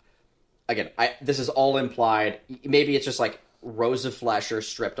like, again, this is all implied. Maybe it's just like rows of flesh are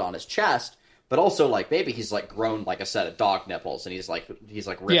stripped on his chest, but also like maybe he's like grown like a set of dog nipples and he's like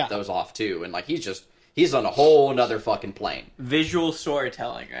ripped those off too, and like he's on a whole nother fucking plane. Visual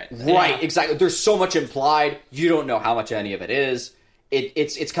storytelling, right? there. Right, exactly. There's so much implied. You don't know how much any of it is.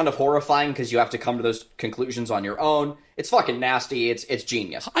 It's kind of horrifying because you have to come to those conclusions on your own. It's fucking nasty. It's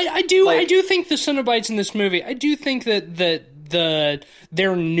genius. I do think the Cenobites in this movie. I do think that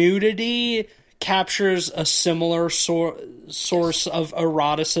their nudity captures a similar source of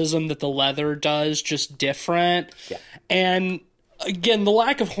eroticism that the leather does, just different. Yeah. And again, the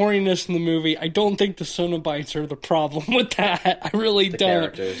lack of horniness in the movie, I don't think the Cenobites are the problem with that. I really don't.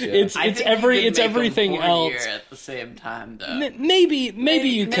 characters, yeah. It's I think you it's could make everything them else. hornier at the same time, though. Maybe you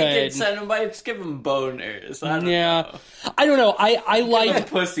Make could. it Cenobites, give them boners. I don't Yeah. know. I don't know. I like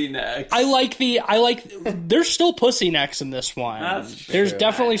Pussy necks. I like there's still pussy necks in this one. That's true. There's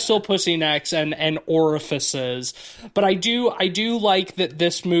definitely still pussy necks and orifices. But I do like that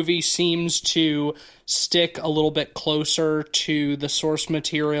this movie seems to stick a little bit closer to the source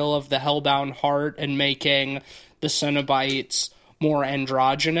material of the Hellbound Heart and making the Cenobites more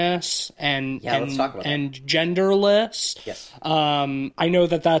androgynous and let's talk about and genderless. Yes. I know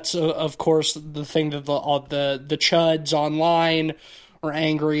that's of course the thing that the chuds online are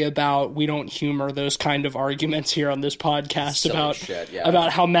angry about. We don't humor those kind of arguments here on this podcast Silly about shit, yeah.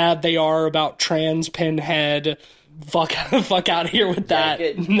 about how mad they are about trans Pinhead. Fuck out of here with that.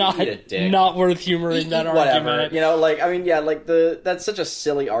 eat a dick. Not worth humoring that Whatever. argument. You know, that's such a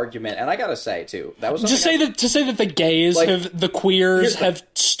silly argument. And I gotta say, too, that was To say that the gays the queers have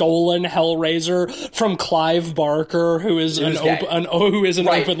stolen Hellraiser from Clive Barker, who is an gay. Right.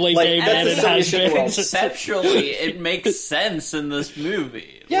 openly Like, gay that's man the and has silliest shit in the been. world. Conceptually, it makes sense in this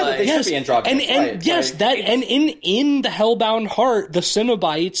movie. Yeah, that they Yes, should be androgynous. and right? yes, Like, that and in the Hellbound Heart, the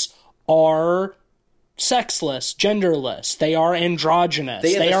Cenobites are sexless, genderless. They are androgynous.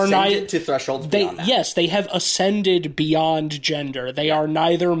 they have are ascended to thresholds beyond that. Yes, they have ascended beyond gender. They are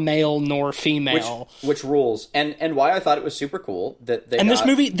neither male nor female. Which rules, and why I thought it was super cool that they And got,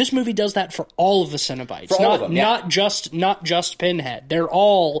 this movie does that for all of the Cenobites. For all of them, yeah. not just Pinhead. They're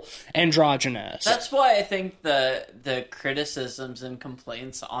all androgynous. That's why I think the criticisms and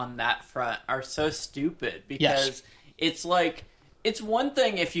complaints on that front are so stupid, because it's like, it's one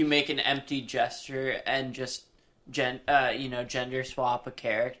thing if you make an empty gesture and just gender swap a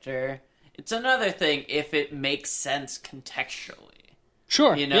character. It's another thing if it makes sense contextually.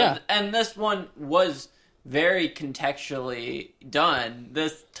 Sure, Yeah. And this one was very contextually done.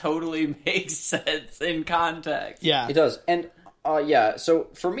 This totally makes sense in context. Yeah. It does. And so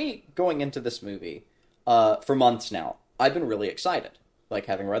for me, going into this movie, for months now, I've been really excited. Like,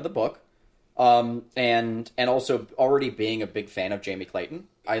 having read the book, and also already being a big fan of Jamie Clayton.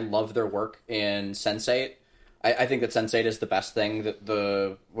 I love their work in Sense8. I think that Sense8 is the best thing that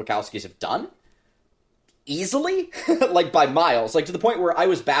the Wachowskis have done. Easily? Like, by miles. Like, to the point where I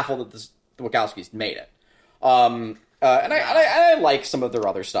was baffled that the Wachowskis made it. And I like some of their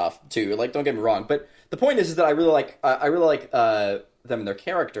other stuff, too. Like, don't get me wrong. But the point is that I really like them and their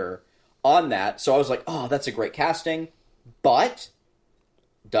character on that. So I was like, oh, that's a great casting. But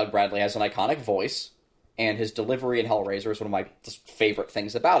Doug Bradley has an iconic voice, and his delivery in Hellraiser is one of my favorite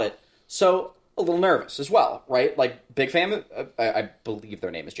things about it. So, a little nervous as well, right? Like, big fan. I believe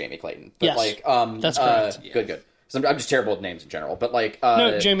their name is Jamie Clayton. But Yes, that's correct. Good. 'Cause I'm just terrible with names in general. But like,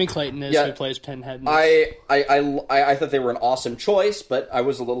 no, Jamie Clayton is who plays Pinhead. In this. I thought they were an awesome choice, but I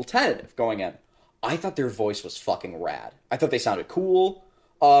was a little tentative going in. I thought their voice was fucking rad. I thought they sounded cool.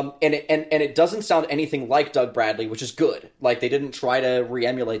 And it doesn't sound anything like Doug Bradley, which is good. Like, they didn't try to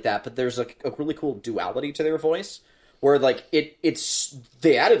re-emulate that, but there's a really cool duality to their voice, where like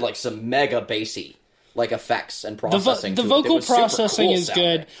they added like some mega bassy like effects and processing. The to it. vocal It was super processing cool is sounding.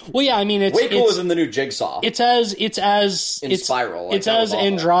 good. Well, yeah, I mean, it's Way cooler it's, than the new Jigsaw. it's as In Spiral, like, it's that was as awful.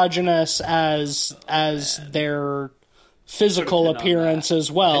 androgynous as their physical appearance as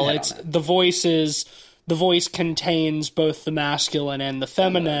well. Pinhead It's on that. the voice contains both the masculine and the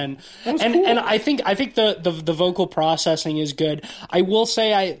feminine, and I think the vocal processing is good. I will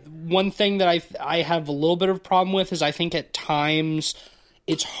say one thing that I have a little bit of a problem with is I think at times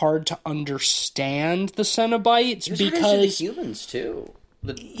it's hard to understand the Cenobites because the humans too.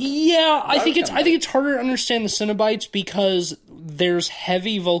 I think it's harder to understand the Cenobites because there's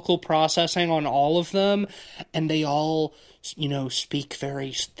heavy vocal processing on all of them, and they all, speak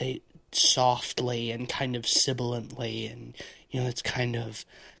very softly and kind of sibilantly, and it's kind of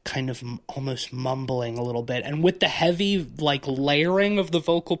almost mumbling a little bit. And with the heavy layering of the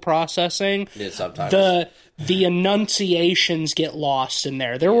vocal processing, the enunciations get lost in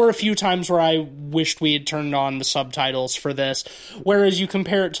there. There were a few times where I wished we had turned on the subtitles for this, whereas you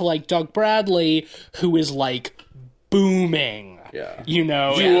compare it to Doug Bradley, who is booming. Yeah. You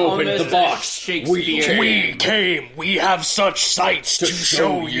opened the Almost box. we came. We have such sights to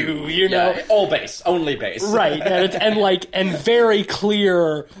show you. You know, all bass, only bass. right? And very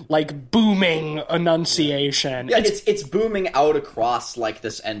clear, booming enunciation. Yeah, it's booming out across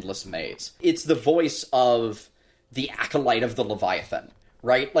this endless maze. It's the voice of the acolyte of the Leviathan,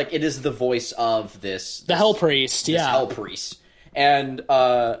 right? It is the voice of the Hell Priest. Hell Priest, and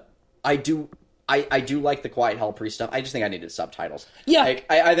I I do like the Quiet Hell Priest stuff. I just think I needed subtitles. Yeah. Like,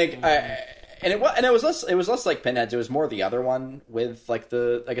 I think and it was less like Pinheads. It was more the other one with like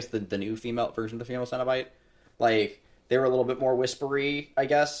the new female version of the female Cenobite. Like they were a little bit more whispery, I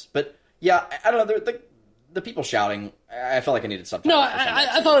guess. But yeah, I don't know. The people shouting, I felt like I needed subtitles. No,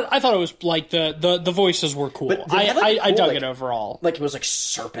 I thought it was like the voices were cool. But they had, like, I cool, dug like- it overall. Like it was like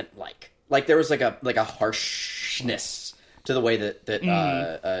serpent like. Like there was like a harshness to the way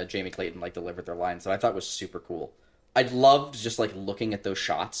that Jamie Clayton like delivered their lines that I thought was super cool. I loved just like looking at those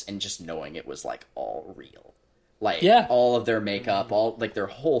shots and just knowing it was like all real. Like all of their makeup, all like their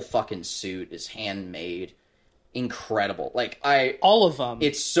whole fucking suit is handmade. Incredible. Like all of them.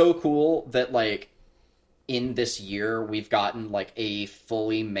 It's so cool that like in this year we've gotten like a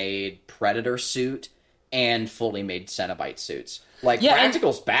fully made Predator suit and fully made Cenobite suits. Like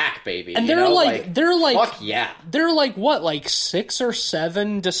practical's back, baby. And you they're know? like fuck yeah. There are like what, like 6 or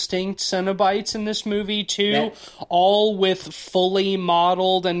 7 distinct Cenobites in this movie too, Yeah. all with fully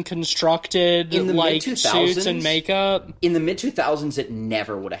modeled and constructed In the like mid-2000s? suits and makeup. In the mid-2000s, it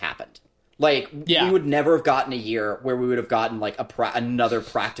never would have happened. Like, Yeah. we would never have gotten a year where we would have gotten, like, another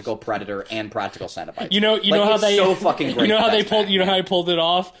practical Predator and practical Cenobite. You know how it's they so fucking great. You know how they that's pulled back, you know man. how they pulled it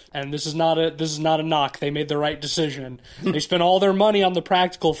off, and this is not a knock. They made the right decision. They spent all their money on the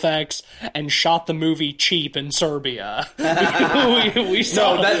practical effects and shot the movie cheap in Serbia. we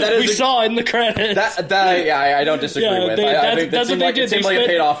saw that is we saw in the credits. I don't disagree with. I think that seemed like it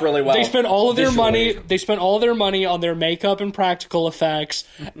paid off really well. They spent all of their visually. money. They spent all of their money on their makeup and practical effects,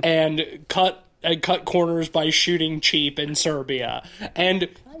 and cut corners by shooting cheap in Serbia. And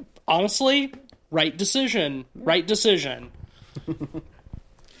honestly, right decision. Right decision.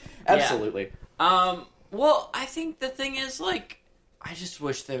 Absolutely. Well, I think the thing is, like, I just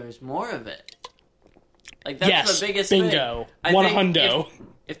wish there was more of it. Like, that's Yes, the biggest bingo. thing. I One think hundo.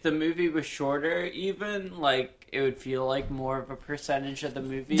 If the movie was shorter, even, like, it would feel like more of a percentage of the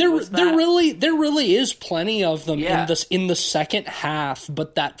movie There was that. there really is plenty of them Yeah. in the second half,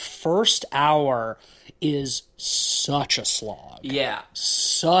 but that first hour is such a slog. Yeah.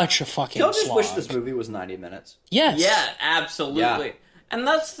 Such a fucking Don't just slog. wish this movie was 90 minutes. Yes. Yeah, absolutely. Yeah. And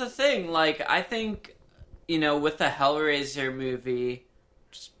that's the thing. Like, I think, with the Hellraiser movie,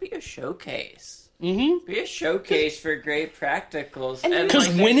 just be a showcase. Mm-hmm. Be a showcase for great practicals. And because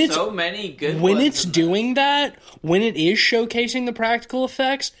like, when there's it's so many good when ones it's in doing that, when it is showcasing the practical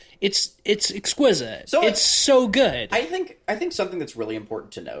effects, it's exquisite. So it's so good. I think something that's really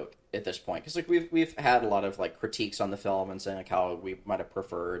important to note at this point, because like we've had a lot of like critiques on the film and saying like how we might have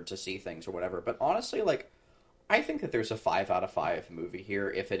preferred to see things or whatever, but honestly, like I think that there's a 5 out of 5 movie here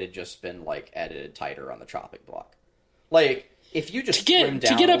if it had just been like edited tighter on the chopping block. Like if you just to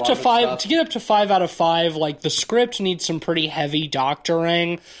get up to 5 out of 5, like the script needs some pretty heavy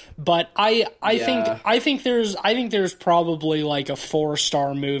doctoring, but I think there's probably like a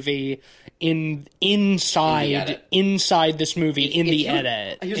 4-star movie inside this movie in the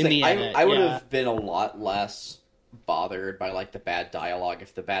edit. Here's the thing, I would have been a lot less bothered by like the bad dialogue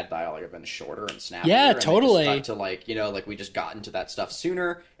if the bad dialogue had been shorter and snappier. Yeah, and totally. They just got to like like we just got into that stuff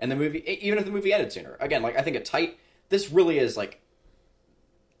sooner, and the movie, even if the movie ended sooner. Again, like I think this really is like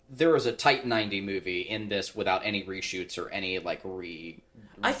there was a tight 90 movie in this without any reshoots or any like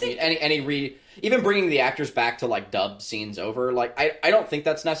even bringing the actors back to like dub scenes over. Like I don't think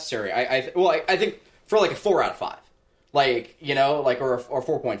that's necessary. I think for like a 4 out of 5. Like, like or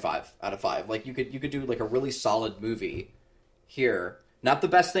 4.5 out of 5. Like you could do like a really solid movie here. Not the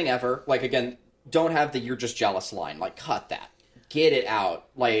best thing ever. Like again, don't have the "you're just jealous" line. Like cut that. Get it out.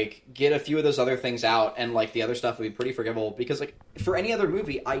 Like get a few of those other things out, and like the other stuff would be pretty forgivable, because like for any other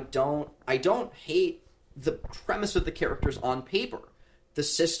movie, I don't hate the premise of the characters on paper. The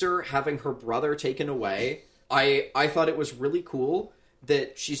sister having her brother taken away, I thought it was really cool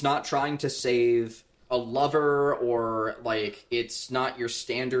that she's not trying to save a lover, or like it's not your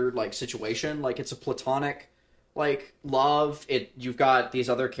standard like situation. Like it's a platonic like love. You've got these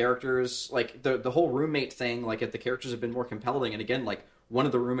other characters, like the whole roommate thing. Like if the characters have been more compelling, and again, like one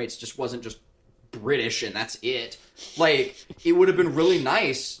of the roommates just wasn't just British and that's it. Like it would have been really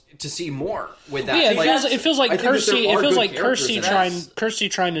nice to see more with that. Yeah, Like, it feels like Kirsty. It feels like Kirsty Kirsty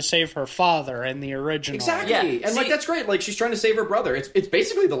trying to save her father in the original. Exactly, Yeah, and like that's great. Like she's trying to save her brother. It's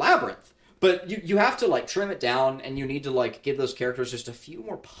basically the Labyrinth, but you have to like trim it down, and you need to like give those characters just a few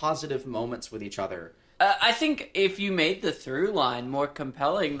more positive moments with each other. I think if you made the through line more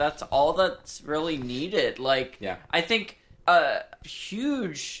compelling, that's all that's really needed. Like, Yeah. I think a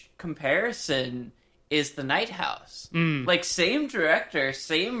huge comparison is The Night House. Like, same director,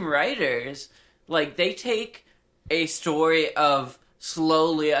 same writers. Like, they take a story of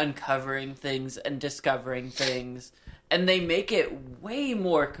slowly uncovering things and discovering things, and they make it way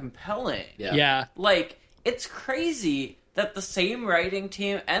more compelling. Yeah. Like, it's crazy that the same writing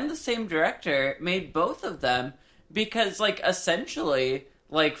team and the same director made both of them, because, like, essentially,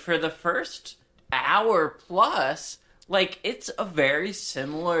 like, for the first hour plus, like, it's a very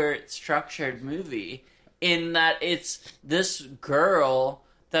similar structured movie in that it's this girl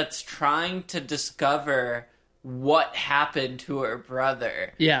that's trying to discover what happened to her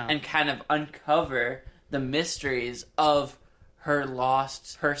brother. Yeah. And kind of uncover the mysteries of her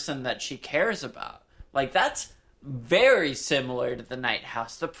lost person that she cares about. Like, that's very similar to The Night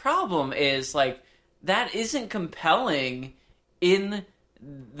House. The problem is, like, that isn't compelling in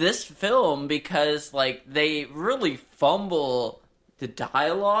this film because, like, they really fumble the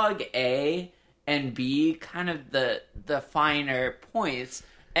dialogue, A, and B, kind of the finer points,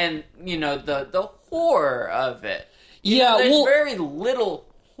 and, you know, the horror of it. Yeah, There's very little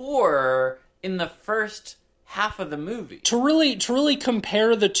horror in the first half of the movie. To really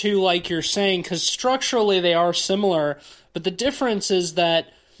compare the two, like you're saying, because structurally they are similar, but the difference is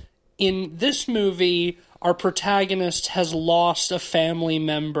that in this movie, our protagonist has lost a family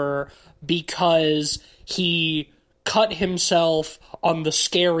member because he cut himself on the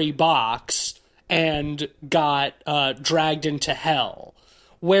scary box and got dragged into hell.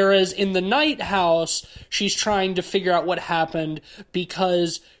 Whereas in The Night House, she's trying to figure out what happened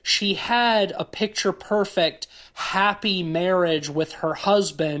because she had a picture-perfect, happy marriage with her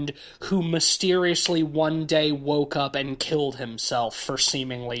husband who mysteriously one day woke up and killed himself for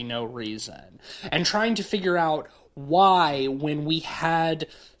seemingly no reason. And trying to figure out why, when we had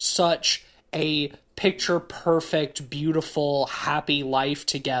such a picture-perfect, beautiful, happy life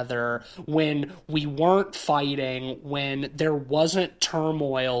together, when we weren't fighting, when there wasn't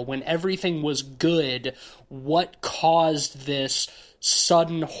turmoil, when everything was good, what caused this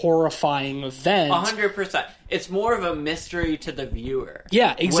sudden horrifying event? 100%. It's more of a mystery to the viewer.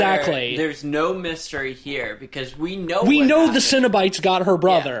 Yeah, exactly. Where there's no mystery here because we know We what know happened. the Cenobites got her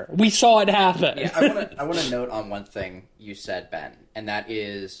brother. Yeah. We saw it happen. Yeah, I want to note on one thing you said, Ben, and that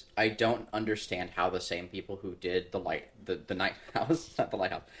is I don't understand how the same people who did the Night House, not the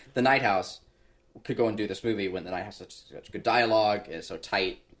Lighthouse, the Night House, could go and do this movie when the Night House has such good dialogue, is so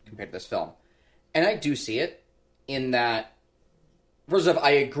tight compared to this film. And I do see it in that. First off,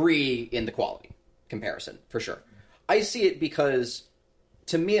 I agree in the quality comparison, for sure. I see it because,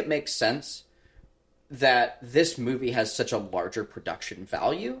 to me, it makes sense that this movie has such a larger production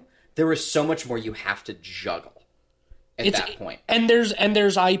value. There is so much more you have to juggle at that point. And there's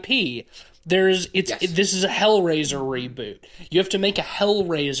IP. This is a Hellraiser reboot. You have to make a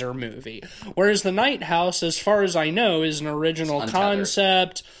Hellraiser movie. Whereas The Night House, as far as I know, is an original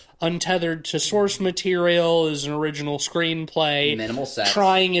concept, untethered to source material, is an original screenplay, minimal sets,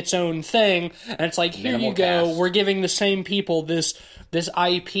 trying its own thing, and it's like, here you go, we're giving the same people this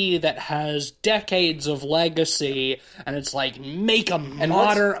IP that has decades of legacy, and it's like, make a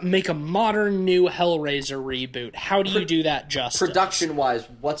modern new Hellraiser reboot. How do you do that justice? Production-wise,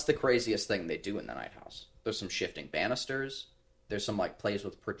 what's the craziest thing they do in The Night House? There's some shifting banisters, there's some, like, plays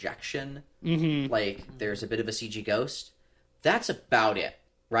with projection, like, there's a bit of a CG ghost. That's about it.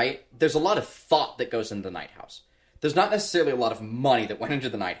 Right? There's a lot of thought that goes into The Night House. There's not necessarily a lot of money that went into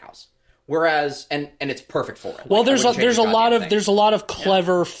The Night House. Whereas, and it's perfect for it. Well, there's a lot of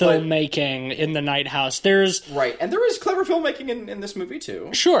clever filmmaking in The Night House. Right, and there is clever filmmaking in this movie too.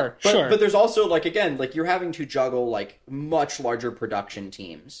 Sure. But there's also, like, again, like, you're having to juggle, like, much larger production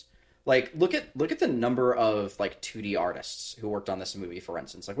teams. Like, look at the number of, like, 2D artists who worked on this movie, for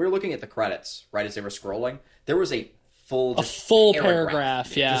instance. Like, we were looking at the credits, right, as they were scrolling. There was a full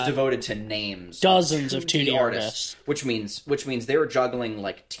paragraph, just devoted to names, dozens of 2D artists, which means they were juggling,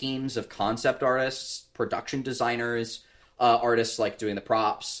 like, teams of concept artists, production designers, artists, like, doing the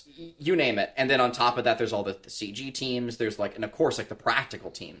props, you name it. And then on top of that, there's all the CG teams. There's, like, and of course, like, the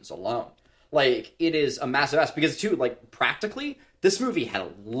practical teams alone. Like, it is a massive ass because, too, like, practically, this movie had a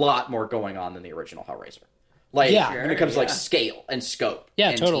lot more going on than the original Hellraiser. Like, when it comes to, like, scale and scope,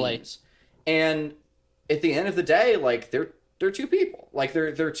 and totally teams. And at the end of the day, like, they're two people. Like,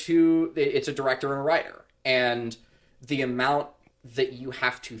 they're two. It's a director and a writer, and the amount that you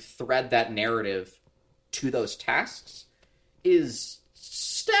have to thread that narrative to those tasks is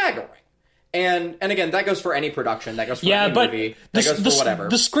staggering. And again, that goes for any production. That goes for any movie. That goes for whatever.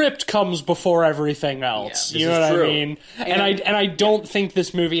 The script comes before everything else. Yeah, you know what true. I mean? And I don't think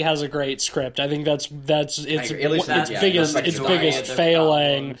this movie has a great script. I think that's its biggest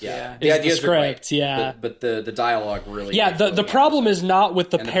failing. Yeah, is the ideas the script. Are great, yeah, but the dialogue really. Yeah, the problem is not with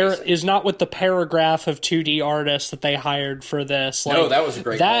the the paragraph of 2D artists that they hired for this. Like, no, that was a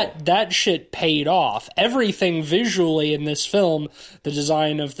great call. That shit paid off. Everything visually in this film, the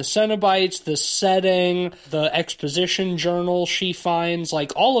design of the Cenobites, the setting, the exposition journal she finds,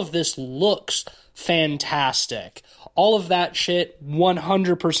 like all of this looks fantastic. All of that shit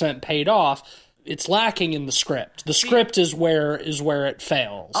 100% paid off. It's lacking in the script. The script is where it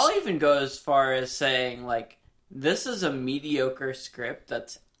fails. I'll even go as far as saying, like, this is a mediocre script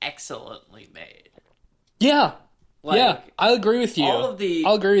that's excellently made. Yeah. Like, yeah, I agree with you. All of the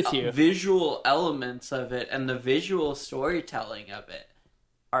I'll agree with you. Visual elements of it and the visual storytelling of it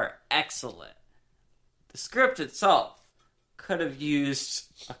are excellent. The script itself could have used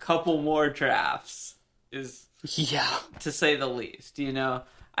a couple more drafts, to say the least, you know?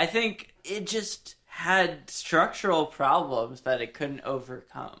 I think it just had structural problems that it couldn't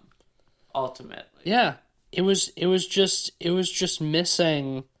overcome, ultimately. Yeah. It was just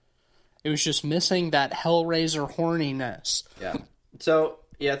missing that Hellraiser horniness. Yeah. So,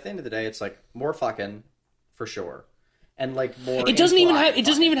 yeah, at the end of the day, it's like more fucking for sure. And like more It doesn't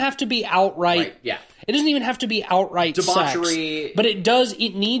even have to be outright. Right, yeah. It doesn't even have to be outright debauchery, sex. But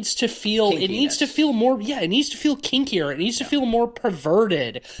it needs to feel more, it needs to feel kinkier. It needs to feel more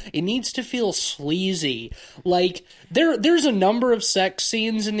perverted. It needs to feel sleazy. Like there's a number of sex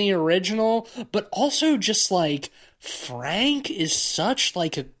scenes in the original, but also just like Frank is such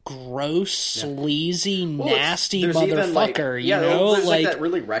like a gross, sleazy, nasty motherfucker, you know? There's like that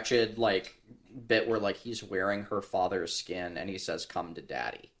really wretched like bit where like he's wearing her father's skin and he says come to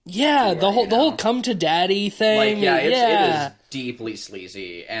daddy. Yeah, the whole come to daddy thing. Like, it is deeply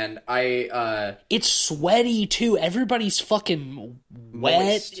sleazy, and it's sweaty too. Everybody's fucking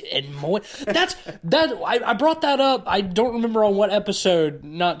wet and moist. I brought that up. I don't remember on what episode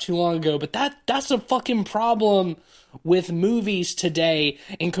not too long ago, but that's a fucking problem with movies today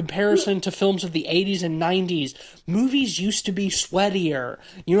in comparison to films of the 80s and 90s. Movies used to be sweatier.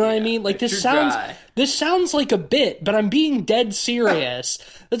 You know what I mean? Like this sounds like a bit, but I'm being dead serious.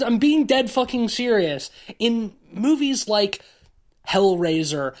 I'm being dead fucking serious. In movies like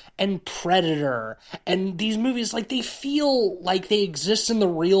Hellraiser and Predator and these movies, like, they feel like they exist in the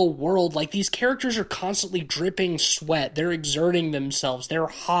real world. Like, these characters are constantly dripping sweat. They're exerting themselves. They're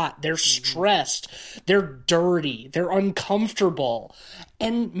hot. They're stressed. They're dirty. They're uncomfortable.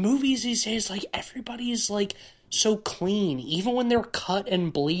 And movies these days, like, everybody's like so clean. Even when they're cut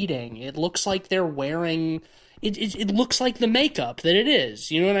and bleeding, it looks like they're wearing it looks like the makeup that it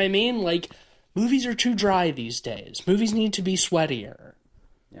is. You know what I mean? Like, movies are too dry these days. Movies need to be sweatier.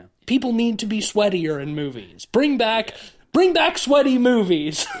 Yeah. People need to be sweatier in movies. Bring back sweaty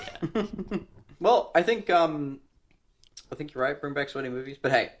movies. Yeah. Well, I think you're right. Bring back sweaty movies.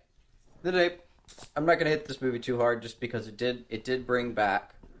 But hey, I'm not gonna hit this movie too hard just because it did bring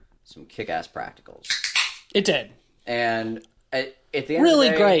back some kick-ass practicals. It did. And at the end really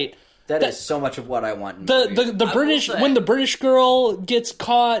of the day, great. That is so much of what I want in movies. The British, when the British girl gets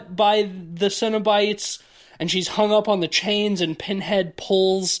caught by the Cenobites and she's hung up on the chains and Pinhead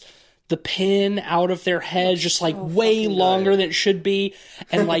pulls the pin out of their head just like way longer than it should be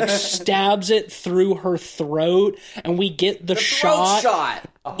and like stabs it through her throat, and we get the shot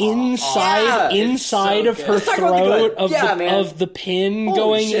inside of her throat of the pin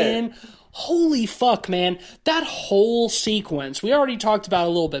going in. Holy fuck, man. That whole sequence, we already talked about it a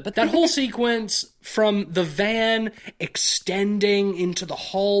little bit, but that whole sequence from the van extending into the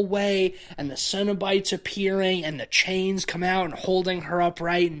hallway and the Cenobites appearing and the chains come out and holding her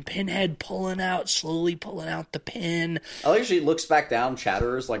upright and Pinhead slowly pulling out the pin. I like she looks back down,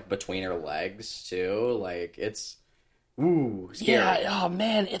 Chatter's like between her legs too. Like, it's scary. Yeah, oh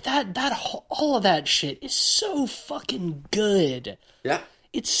man, all of that shit is so fucking good. Yeah.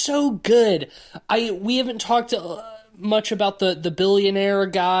 It's so good. We haven't talked much about the billionaire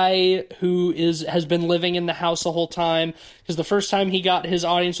guy who has been living in the house the whole time, because the first time he got his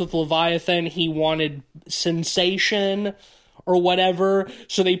audience with Leviathan, he wanted sensation or whatever,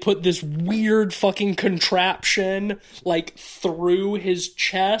 so they put this weird fucking contraption like through his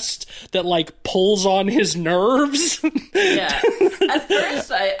chest that like pulls on his nerves. Yeah. At first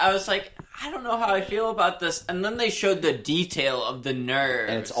I was like, I don't know how I feel about this. And then they showed the detail of the nerves.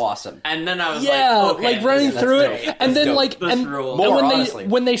 And it's awesome. And then I was like okay, running this- through that's it, dope. and That's then dope. like, This and, rules. and More, when honestly.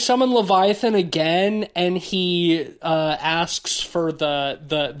 they summon Leviathan again, and he asks for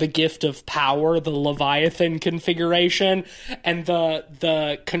the gift of power, the Leviathan configuration, and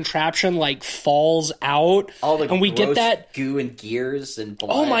the contraption like falls out, All the and we get gross that. goo and gears and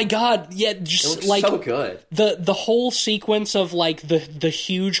blood. Oh my god! Yeah, It just looks like so good. the whole sequence of like the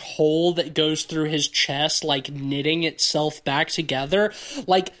huge hole that goes through his chest, like knitting itself back together,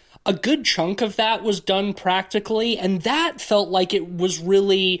 like a good chunk of that was done practically, and that felt like it was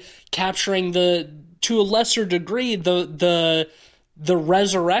really capturing to a lesser degree the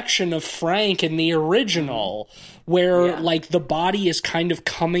resurrection of Frank in the original, where like the body is kind of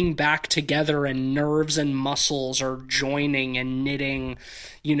coming back together and nerves and muscles are joining and knitting,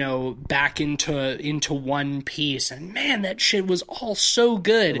 back into one piece. And man, that shit was all so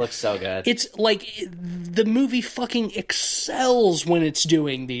good. It looks so good. It's like the movie fucking excels when it's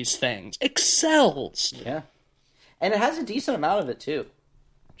doing these things. Excels. Yeah. And it has a decent amount of it, too.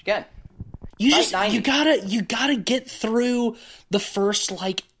 Which, again, You Like just 90. you gotta get through the first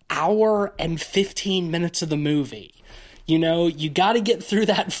like hour and 15 minutes of the movie. You gotta get through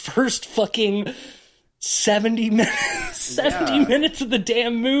that first fucking 70 minutes of the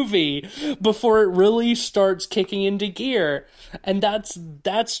damn movie before it really starts kicking into gear. And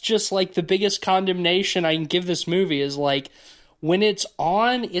that's just like the biggest condemnation I can give this movie is like, when it's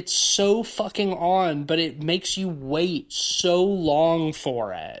on, it's so fucking on, but it makes you wait so long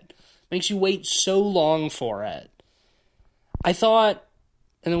for it. Makes you wait so long for it. I thought,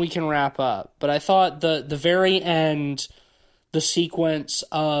 and then we can wrap up, but I thought the very end, the sequence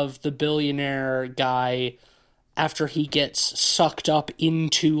of the billionaire guy after he gets sucked up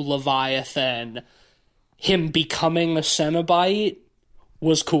into Leviathan, him becoming a Cenobite,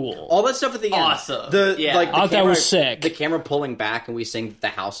 was cool. all that stuff at the end. Awesome. I thought that was sick. The camera pulling back and we seeing that the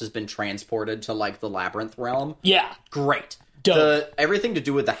house has been transported to, like, the labyrinth realm. Yeah. Great. Dope. Everything to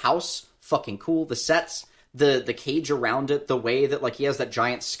do with the house, fucking cool. The sets, the cage around it, the way that, like, he has that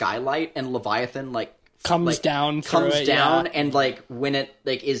giant skylight and Leviathan, like, Comes down through comes it, down, yeah. and like when it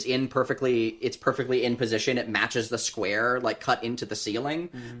like is it's perfectly in position. It matches the square like cut into the ceiling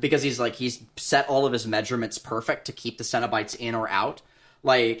because he's set all of his measurements perfect to keep the Cenobites in or out.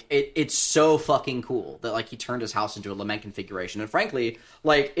 Like it's so fucking cool that like he turned his house into a lament configuration, and frankly,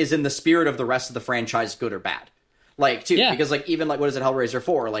 like is in the spirit of the rest of the franchise, good or bad. Like, too, because, like, even, like, what is it, Hellraiser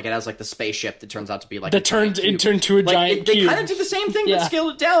 4? Like, it has, like, the spaceship that turns out to be, like, It turned into a giant They cube. kind of did the same thing, but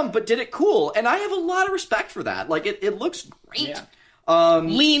scaled it down, but did it cool. And I have a lot of respect for that. Like, it looks great. Yeah.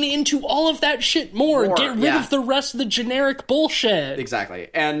 Lean into all of that shit more. Get rid of the rest of the generic bullshit. Exactly.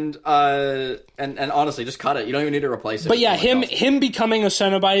 And honestly, just cut it. You don't even need to replace it. But with yeah, something else. him becoming a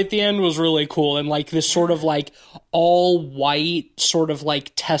Cenobite at the end was really cool, and like this sort of like all white, sort of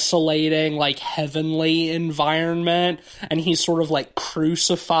like tessellating, like heavenly environment, and he's sort of like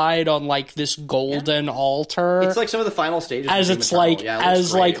crucified on like this golden altar. It's like some of the final stages. As of it's Doom like Eternal. Yeah, it looks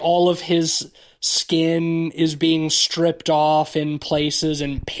as great. like all of his skin is being stripped off in places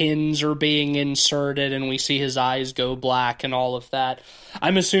and pins are being inserted and we see his eyes go black and all of that.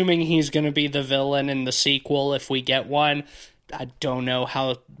 I'm assuming he's going to be the villain in the sequel if we get one. I don't know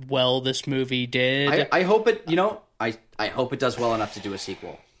how well this movie did. I hope it. I hope it does well enough to do a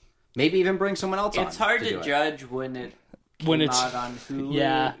sequel. Maybe even bring someone else on. It's hard do to it. judge when it's not on Hulu.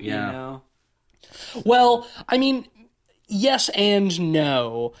 Yeah. You know? Well, I mean, yes and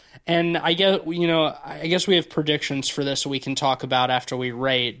no. And I guess we have predictions for this we can talk about after we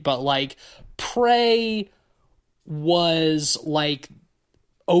rate, but like Prey was like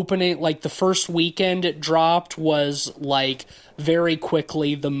opening, like the first weekend it dropped was like very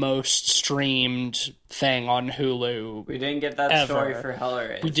quickly the most streamed thing on Hulu. We didn't get that Ever. story for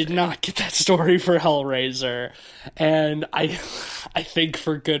Hellraiser. We did not get that story for Hellraiser, and I think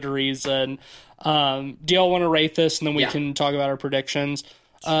for good reason. Do y'all want to rate this, and then we can talk about our predictions?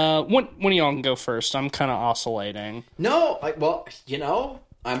 One of y'all can go first. I'm kind of oscillating. No, I'm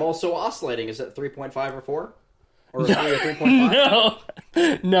also oscillating. Is it 3.5 or 4? Or 3 or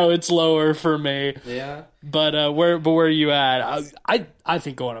 3.5? No, it's lower for me. Yeah. But where are you at? I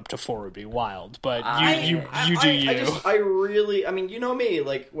think going up to 4 would be wild. But you do. I really, I mean, you know me.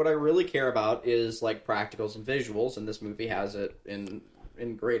 Like, what I really care about is like practicals and visuals, and this movie has it in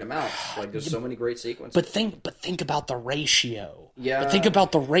great amounts. Like, there's so many great sequences. But think about the ratio. Yeah. But think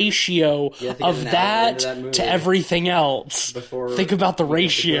about the ratio think of an hour that into that movie to everything else. Think about the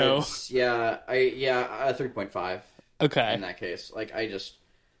ratio. 3.5. Okay. In that case, like I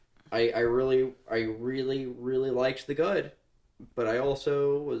really liked The Good. but I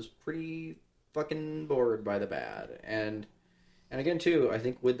also was pretty fucking bored by the bad. And again, too, I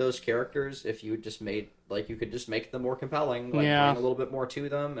think with those characters, if you just made, like, you could just make them more compelling, like, Yeah. bring a little bit more to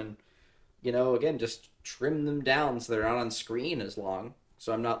them, and, you know, again, just trim them down so they're not on screen as long.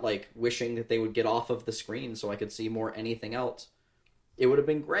 So I'm not, like, wishing that they would get off of the screen so I could see more anything else. It would have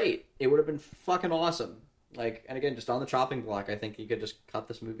been great. It would have been fucking awesome. Like, and again, just on the chopping block, I think you could just cut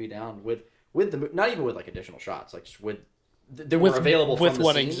this movie down with the, not even with, like, additional shots, like, just with, that were available from with the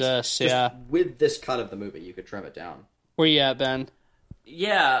what scenes. exists, Just yeah. with this cut of the movie, you could trim it down. Where you at, Ben?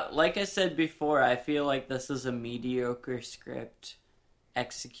 Yeah, like I said before, I feel like this is a mediocre script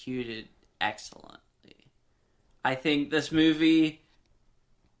executed excellently. I think this movie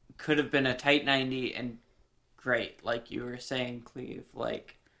could have been a tight 90 and great, like you were saying, Cleve.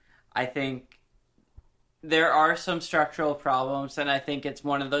 Like, I think there are some structural problems, and I think it's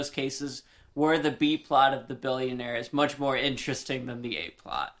one of those cases where the B plot of The Billionaire is much more interesting than the A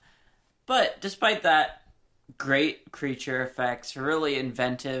plot. But despite that, great creature effects, really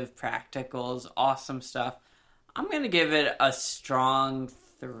inventive practicals, awesome stuff. I'm going to give it a strong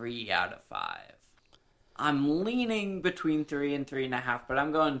 3 out of 5. I'm leaning between 3 and 3.5, but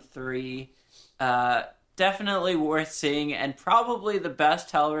I'm going 3. Definitely worth seeing, and probably the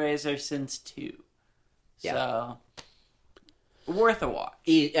best Hellraiser since 2. Yeah. So, worth a watch.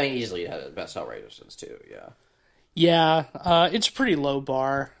 I mean, easily had the best Hellraiser since 2, yeah. Yeah, it's a pretty low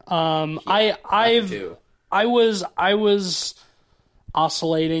bar. I was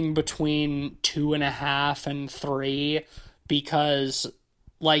oscillating between 2.5 and 3 because,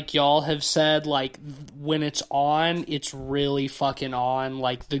 like y'all have said, like, when it's on, it's really fucking on.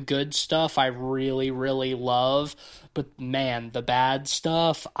 Like, the good stuff I really, really love, but man, the bad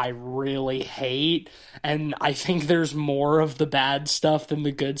stuff I really hate, and I think there's more of the bad stuff than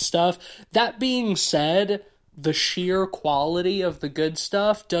the good stuff. That being said, the sheer quality of the good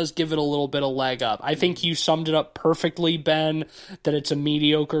stuff does give it a little bit of leg up. I think you summed it up perfectly, Ben, that it's a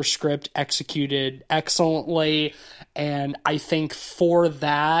mediocre script executed excellently, and I think for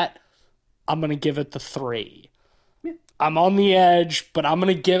that, I'm going to give it the 3. Yeah. I'm on the edge, but I'm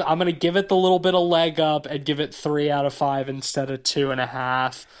going to give it the little bit of leg up and give it 3 out of 5 instead of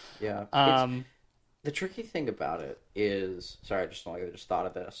 2.5. Yeah. The tricky thing about it is, sorry, I just thought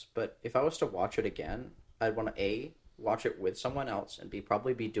of this, but if I was to watch it again, I'd want to watch it with someone else and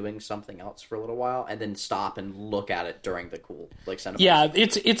probably be doing something else for a little while, and then stop and look at it during the cool cinemas. Yeah,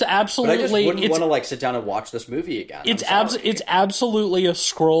 it's absolutely. But I just wouldn't want to sit down and watch this movie again. It's absolutely a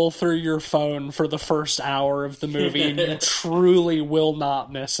scroll through your phone for the first hour of the movie, and you truly will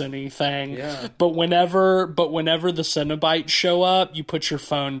not miss anything. Yeah. But whenever the Cenobites show up, you put your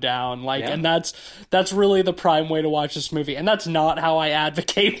phone down, and that's really the prime way to watch this movie. And that's not how I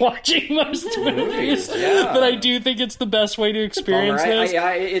advocate watching most movies. Yeah. But I do think it's the best way to experience this.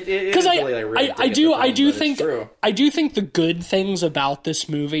 Because I do think the good things about this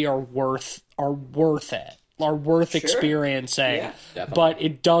movie are worth experiencing. Yeah, definitely. But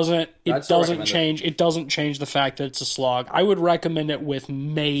it doesn't change the fact that it's a slog. I would recommend it with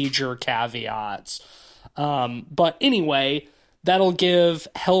major caveats. But anyway, that'll give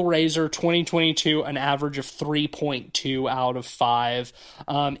Hellraiser 2022 an average of 3.2 out of 5.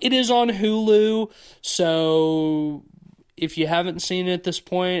 It is on Hulu, so if you haven't seen it at this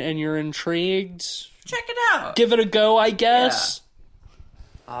point and you're intrigued, check it out. Give it a go, I guess.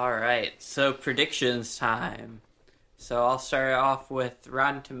 Yeah. All right, so predictions time. So I'll start off with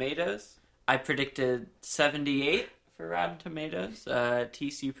Rotten Tomatoes. I predicted 78 for Rotten Tomatoes.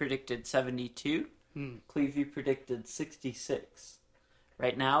 TC predicted 72. Clevey predicted 66.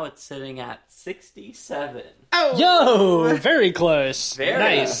 Right now, it's sitting at 67. Oh, yo, very close.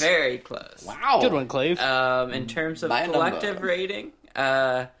 Nice, very close. Wow, good one, Cleve. In terms of collective rating,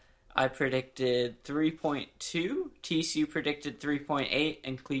 I predicted 3.2. TCU predicted 3.8,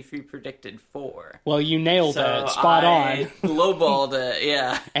 and Clevey predicted 4. Well, you nailed it. Spot on. Lowballed it,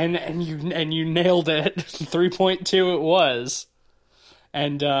 yeah. and you nailed it. 3.2 it was.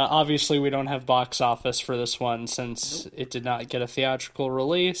 And obviously we don't have box office for this one since it did not get a theatrical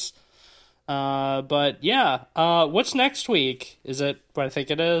release. But yeah, what's next week? Is it what I think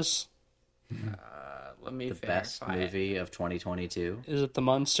it is? Let me the best movie of 2022. Is it The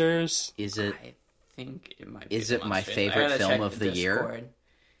Munsters? I think it might be. Is it my favorite film of the year?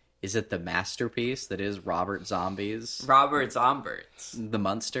 Is it the masterpiece that is Robert Zombie's? Robert Zombert's The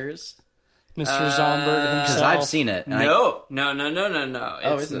Munsters? Mr. Zombert himself. Because I've seen it. No.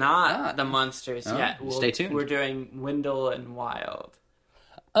 It's is it not The Munsters yet. Stay tuned. We're doing Wendell and Wild.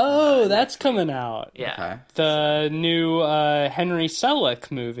 Oh, that's coming out. Yeah. Okay. The new Henry Selick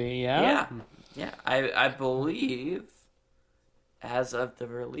movie, yeah? Yeah. I believe as of the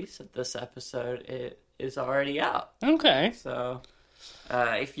release of this episode, it is already out. Okay. So,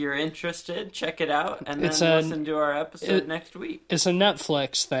 if you're interested, check it out, and then It's listen to our episode next week. It's a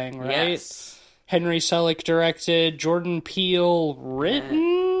Netflix thing, right? Yes. Henry Selick directed, Jordan Peele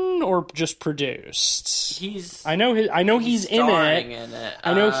written, or just produced? I know he's in starring it. in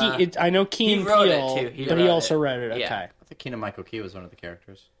it. I know Keen wrote it Peele, too. He but he wrote also it. wrote it. Okay. Yeah. I think Keegan-Michael Key was one of the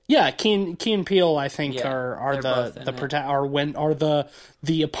characters. Yeah, Keen Peele, I think, Yeah, are they're both in it. are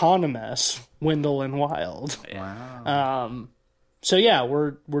the eponymous Wendell and Wild. Wow. So yeah,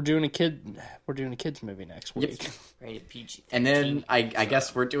 we're doing a kids movie next week. Rated PG. And then I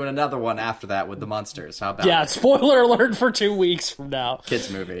guess we're doing another one after that with the Monsters. How about Yeah, it? spoiler alert for 2 weeks from now.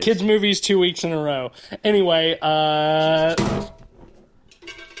 Kids movies. Kids movies 2 weeks in a row. Anyway,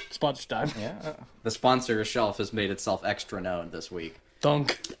 sponsor time. Yeah. The sponsor shelf has made itself extra known this week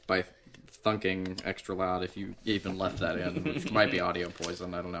Thunk. by thunking extra loud. If you even left that in, which might be audio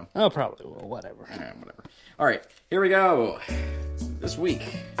poison. I don't know. Oh, probably will. Whatever. Whatever. All right, here we go. This week,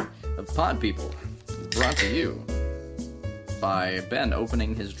 the Pod People brought to you by Ben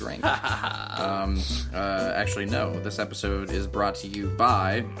opening his drink. Actually, no. This episode is brought to you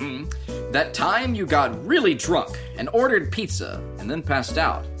by that time you got really drunk and ordered pizza and then passed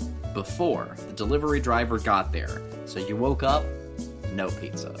out before the delivery driver got there. So you woke up, no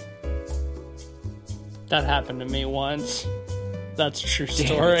pizza. That happened to me once. That's a true Damn,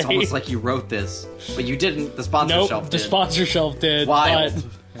 story. it's almost like you wrote this, but you didn't. The sponsor Nope, shelf the did. sponsor shelf did. Wild. But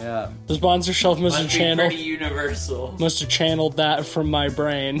Yeah. the sponsor shelf must have Must be channeled pretty universal. channeled that from my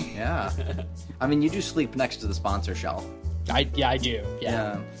brain. Yeah. I mean, you do sleep next to the sponsor shelf. I do.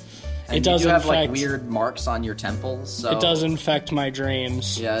 Yeah. And It does you do have like infect- weird marks on your temples. So It does infect my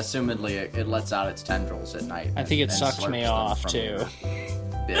dreams. Yeah, assumedly it lets out its tendrils at night. I think it sucks me off too.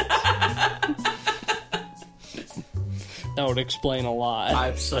 That would explain a lot. I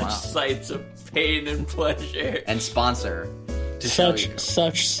have such sights of pain and pleasure. And sponsor to show you.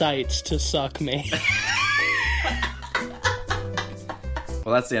 Such sights to suck me.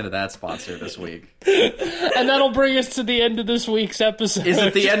 Well, that's the end of that sponsor this week. And that'll bring us to the end of this week's episode. Is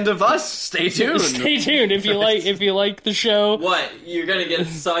it the end of us? Stay tuned. Stay tuned if you like the show. What? You're gonna get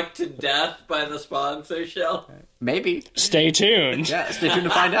sucked to death by the sponsor shelf? Maybe. Stay tuned. Yeah, stay tuned to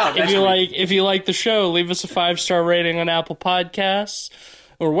find out. If you like the show, leave us a 5-star rating on Apple Podcasts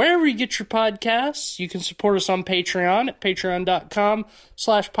or wherever you get your podcasts. You can support us on Patreon at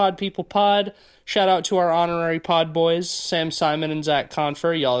patreon.com/podpeoplepod. Shout out to our honorary pod boys, Sam Simon and Zach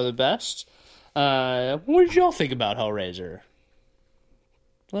Confer. Y'all are the best. What did y'all think about Hellraiser?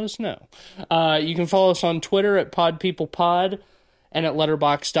 Let us know. You can follow us on Twitter at podpeoplepod and at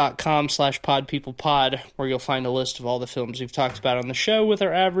letterboxd.com/podpeoplepod, where you'll find a list of all the films we've talked about on the show with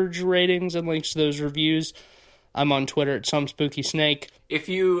our average ratings and links to those reviews. I'm on Twitter at SomeSpookySnake. If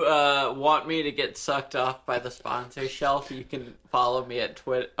you want me to get sucked off by the sponsor shelf, you can follow me at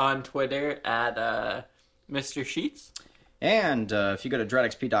on Twitter at Mr. Sheets. And if you go to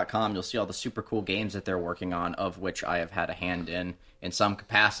dreadxp.com, you'll see all the super cool games that they're working on, of which I have had a hand in some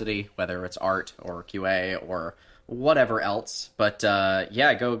capacity, whether it's art or QA or whatever else. But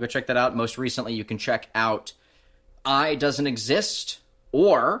yeah, go check that out. Most recently, you can check out I Doesn't Exist,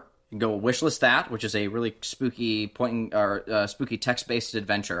 or you can go wishlist that, which is a really spooky spooky text-based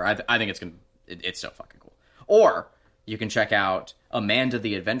adventure. I think it's so fucking cool. Or you can check out Amanda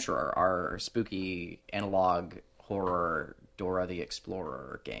the Adventurer, our spooky analog horror Dora the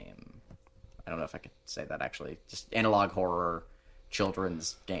Explorer game. I don't know if I could say that actually. Just analog horror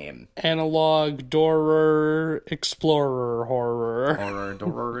children's game. Analog Dora Explorer horror. Horror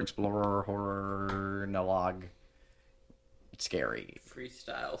Dora Explorer horror analog. It's scary.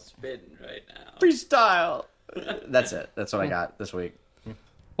 Freestyle spin right now. Freestyle. That's it. That's what I got this week.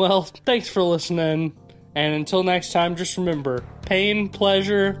 Well, thanks for listening. And until next time, just remember, pain,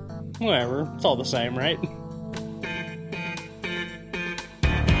 pleasure, whatever. It's all the same, right?